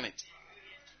understand it.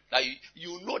 That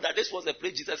you know that this was the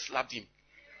place Jesus slapped him.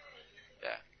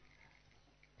 Yeah.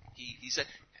 He said,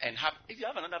 if you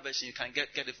have another version, you can get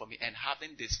it for me. And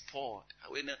having despoiled.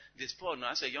 When despoiled, no,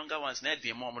 as a younger ones,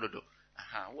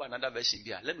 who another version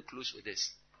there? Let me close with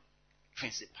this.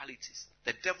 Principalities.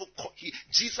 The devil,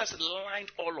 Jesus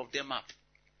lined all of them up.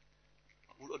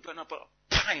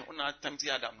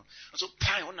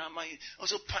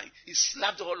 He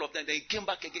slapped all of them. Then he came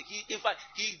back again.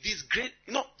 He disgraced.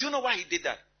 No, do you know why he did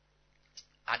that?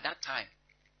 At that time,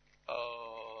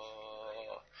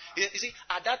 you see,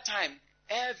 at that time,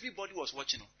 everybody was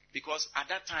watching him. Because at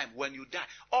that time, when you die,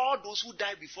 all those who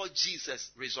died before Jesus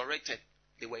resurrected,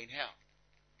 they were in hell.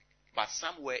 But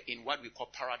some were in what we call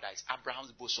paradise,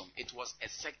 Abraham's bosom. It was a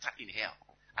sector in hell.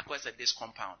 According to this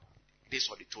compound, this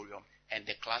auditorium, and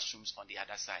the classrooms on the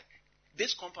other side.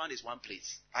 This compound is one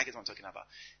place. I get what I'm talking about.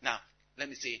 Now, let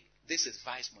me say, this is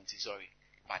Vice Montessori.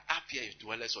 But up here is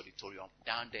Dwellers Auditorium.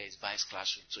 Down there is Vice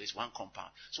Classroom. So it's one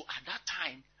compound. So at that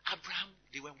time, Abraham,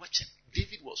 they were watching.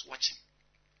 David was watching.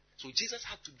 So Jesus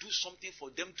had to do something for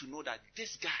them to know that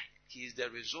this guy, he is the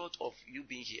result of you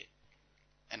being here.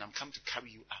 And I'm come to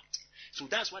carry you out. So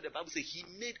that's why the Bible says he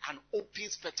made an open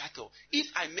spectacle.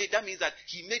 That means that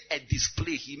he made a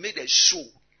display. He made a show.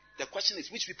 The question is,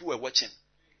 which people were watching?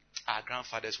 Our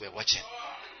grandfathers were watching.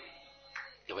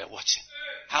 They were watching.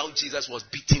 How Jesus was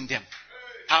beating them.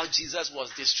 How Jesus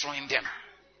was destroying them.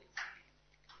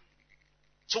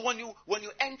 So when you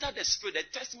enter the spirit, the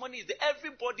testimony is that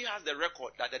everybody has the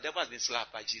record that the devil has been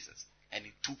slapped by Jesus. And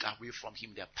he took away from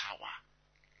him the power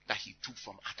that he took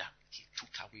from Adam. He took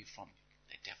away from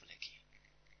the devil again.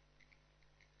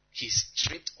 He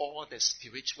stripped all the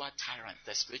spiritual tyrants.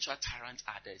 The spiritual tyrants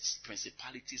are the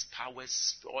principalities,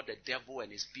 powers, all the devil and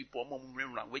his people,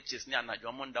 which is near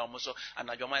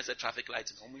Anajoma is a traffic light.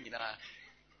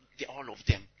 All of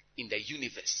them in the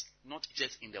universe, not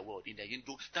just in the world, in the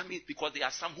universe. That means because there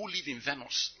are some who live in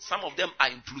Venus. Some of them are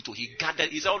in Pluto. He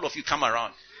said, all of you come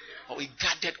around. Or he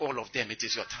gathered all of them. It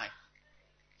is your time.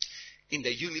 In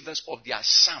the universe of their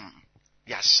sham.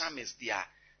 Their sham is their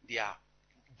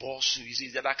boss. You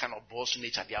see, that kind of boss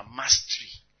nature, their mastery.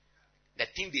 The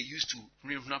thing they used to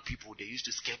run people, they used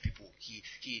to scare people.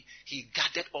 He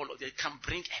gathered all of them. They can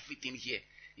bring everything here.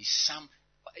 His sham,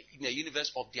 in the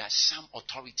universe of their sham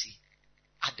authority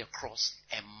at the cross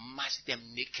and marched them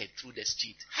naked through the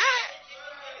street.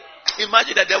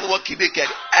 Imagine the devil walking naked.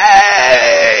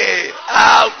 Hey!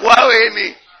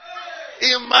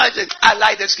 Imagine. I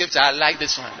like the scripture. I like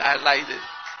this one. I like it.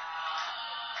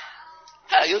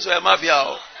 Hey, you say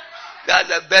mafia. That's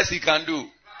the best he can do.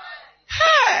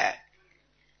 Hey!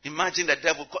 Imagine the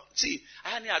devil. See,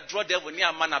 I draw devil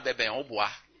near man bebe obwa.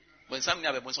 When some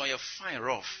near when you fine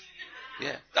rough.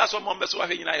 Yeah. That's what mom so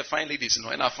you fine ladies,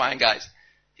 and I fine guys.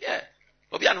 Yeah.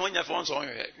 Obi an honya for so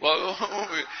well,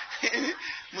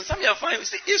 some you fine.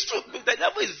 See, it's true. The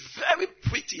devil is very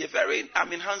pretty, very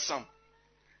handsome.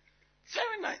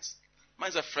 Very nice.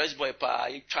 Mine's a fresh boy,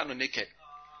 he trying to naked.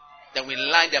 Then we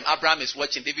line them. Abraham is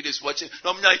watching. David is watching.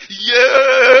 I'm like, yeah.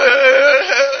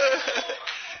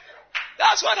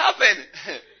 That's what happened.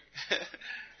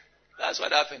 That's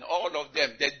what happened. All of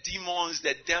them. The demons,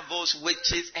 the devils,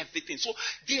 witches, everything. So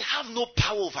they have no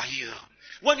power over you.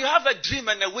 When you have a dream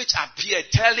and a witch appear,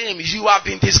 tell him you have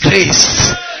been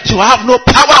disgraced. You have no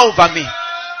power over me.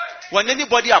 When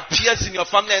anybody appears in your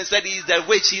family and said he is the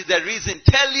witch, he is the reason,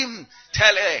 tell him,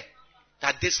 tell her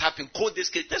that this happened. Quote this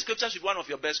scripture. This scripture should be one of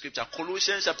your best scriptures.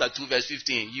 Colossians chapter 2 verse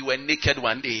 15. You were naked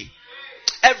one day.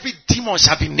 Every demon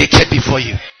shall be naked before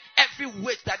you. Every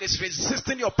witch that is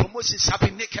resisting your promotion shall be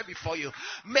naked before you.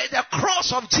 May the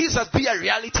cross of Jesus be a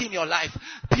reality in your life.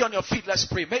 Be on your feet. Let's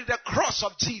pray. May the cross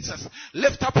of Jesus.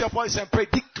 Lift up your voice and pray.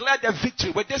 Declare the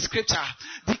victory with this scripture.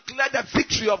 Declare the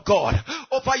victory of God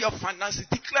over your finances.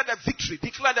 Declare the victory.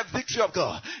 Declare the victory of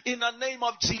God. In the name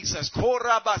of Jesus.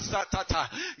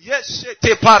 Yes,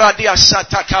 paradia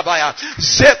shatakabaya.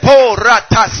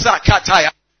 Zeporata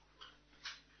sakataya.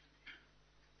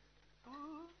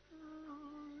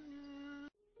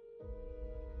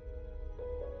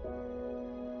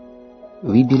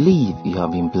 We believe you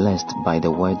have been blessed by the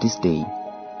word this day.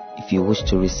 If you wish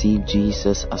to receive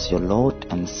Jesus as your Lord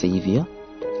and Savior,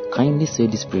 kindly say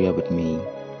this prayer with me.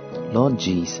 Lord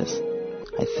Jesus,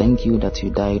 I thank you that you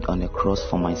died on the cross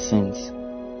for my sins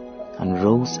and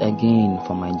rose again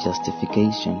for my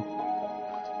justification.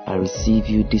 I receive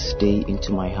you this day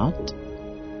into my heart,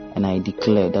 and I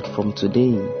declare that from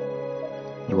today,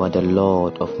 you are the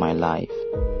Lord of my life.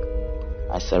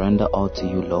 I surrender all to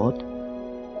you, Lord.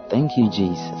 Thank you,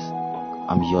 Jesus.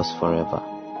 I'm yours forever.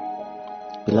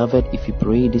 Beloved, if you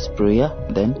pray this prayer,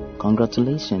 then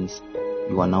congratulations.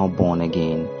 You are now born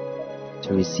again.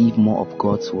 To receive more of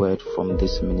God's word from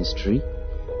this ministry,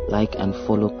 like and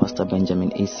follow Pastor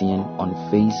Benjamin Essien on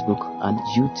Facebook and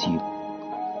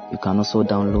YouTube. You can also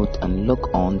download and log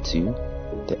on to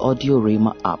the Audio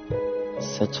Rhema app.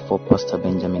 Search for Pastor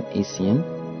Benjamin Essien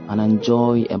and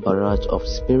enjoy a barrage of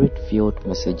spirit-filled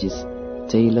messages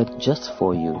tailored just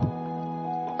for you.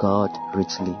 God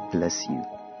richly bless you.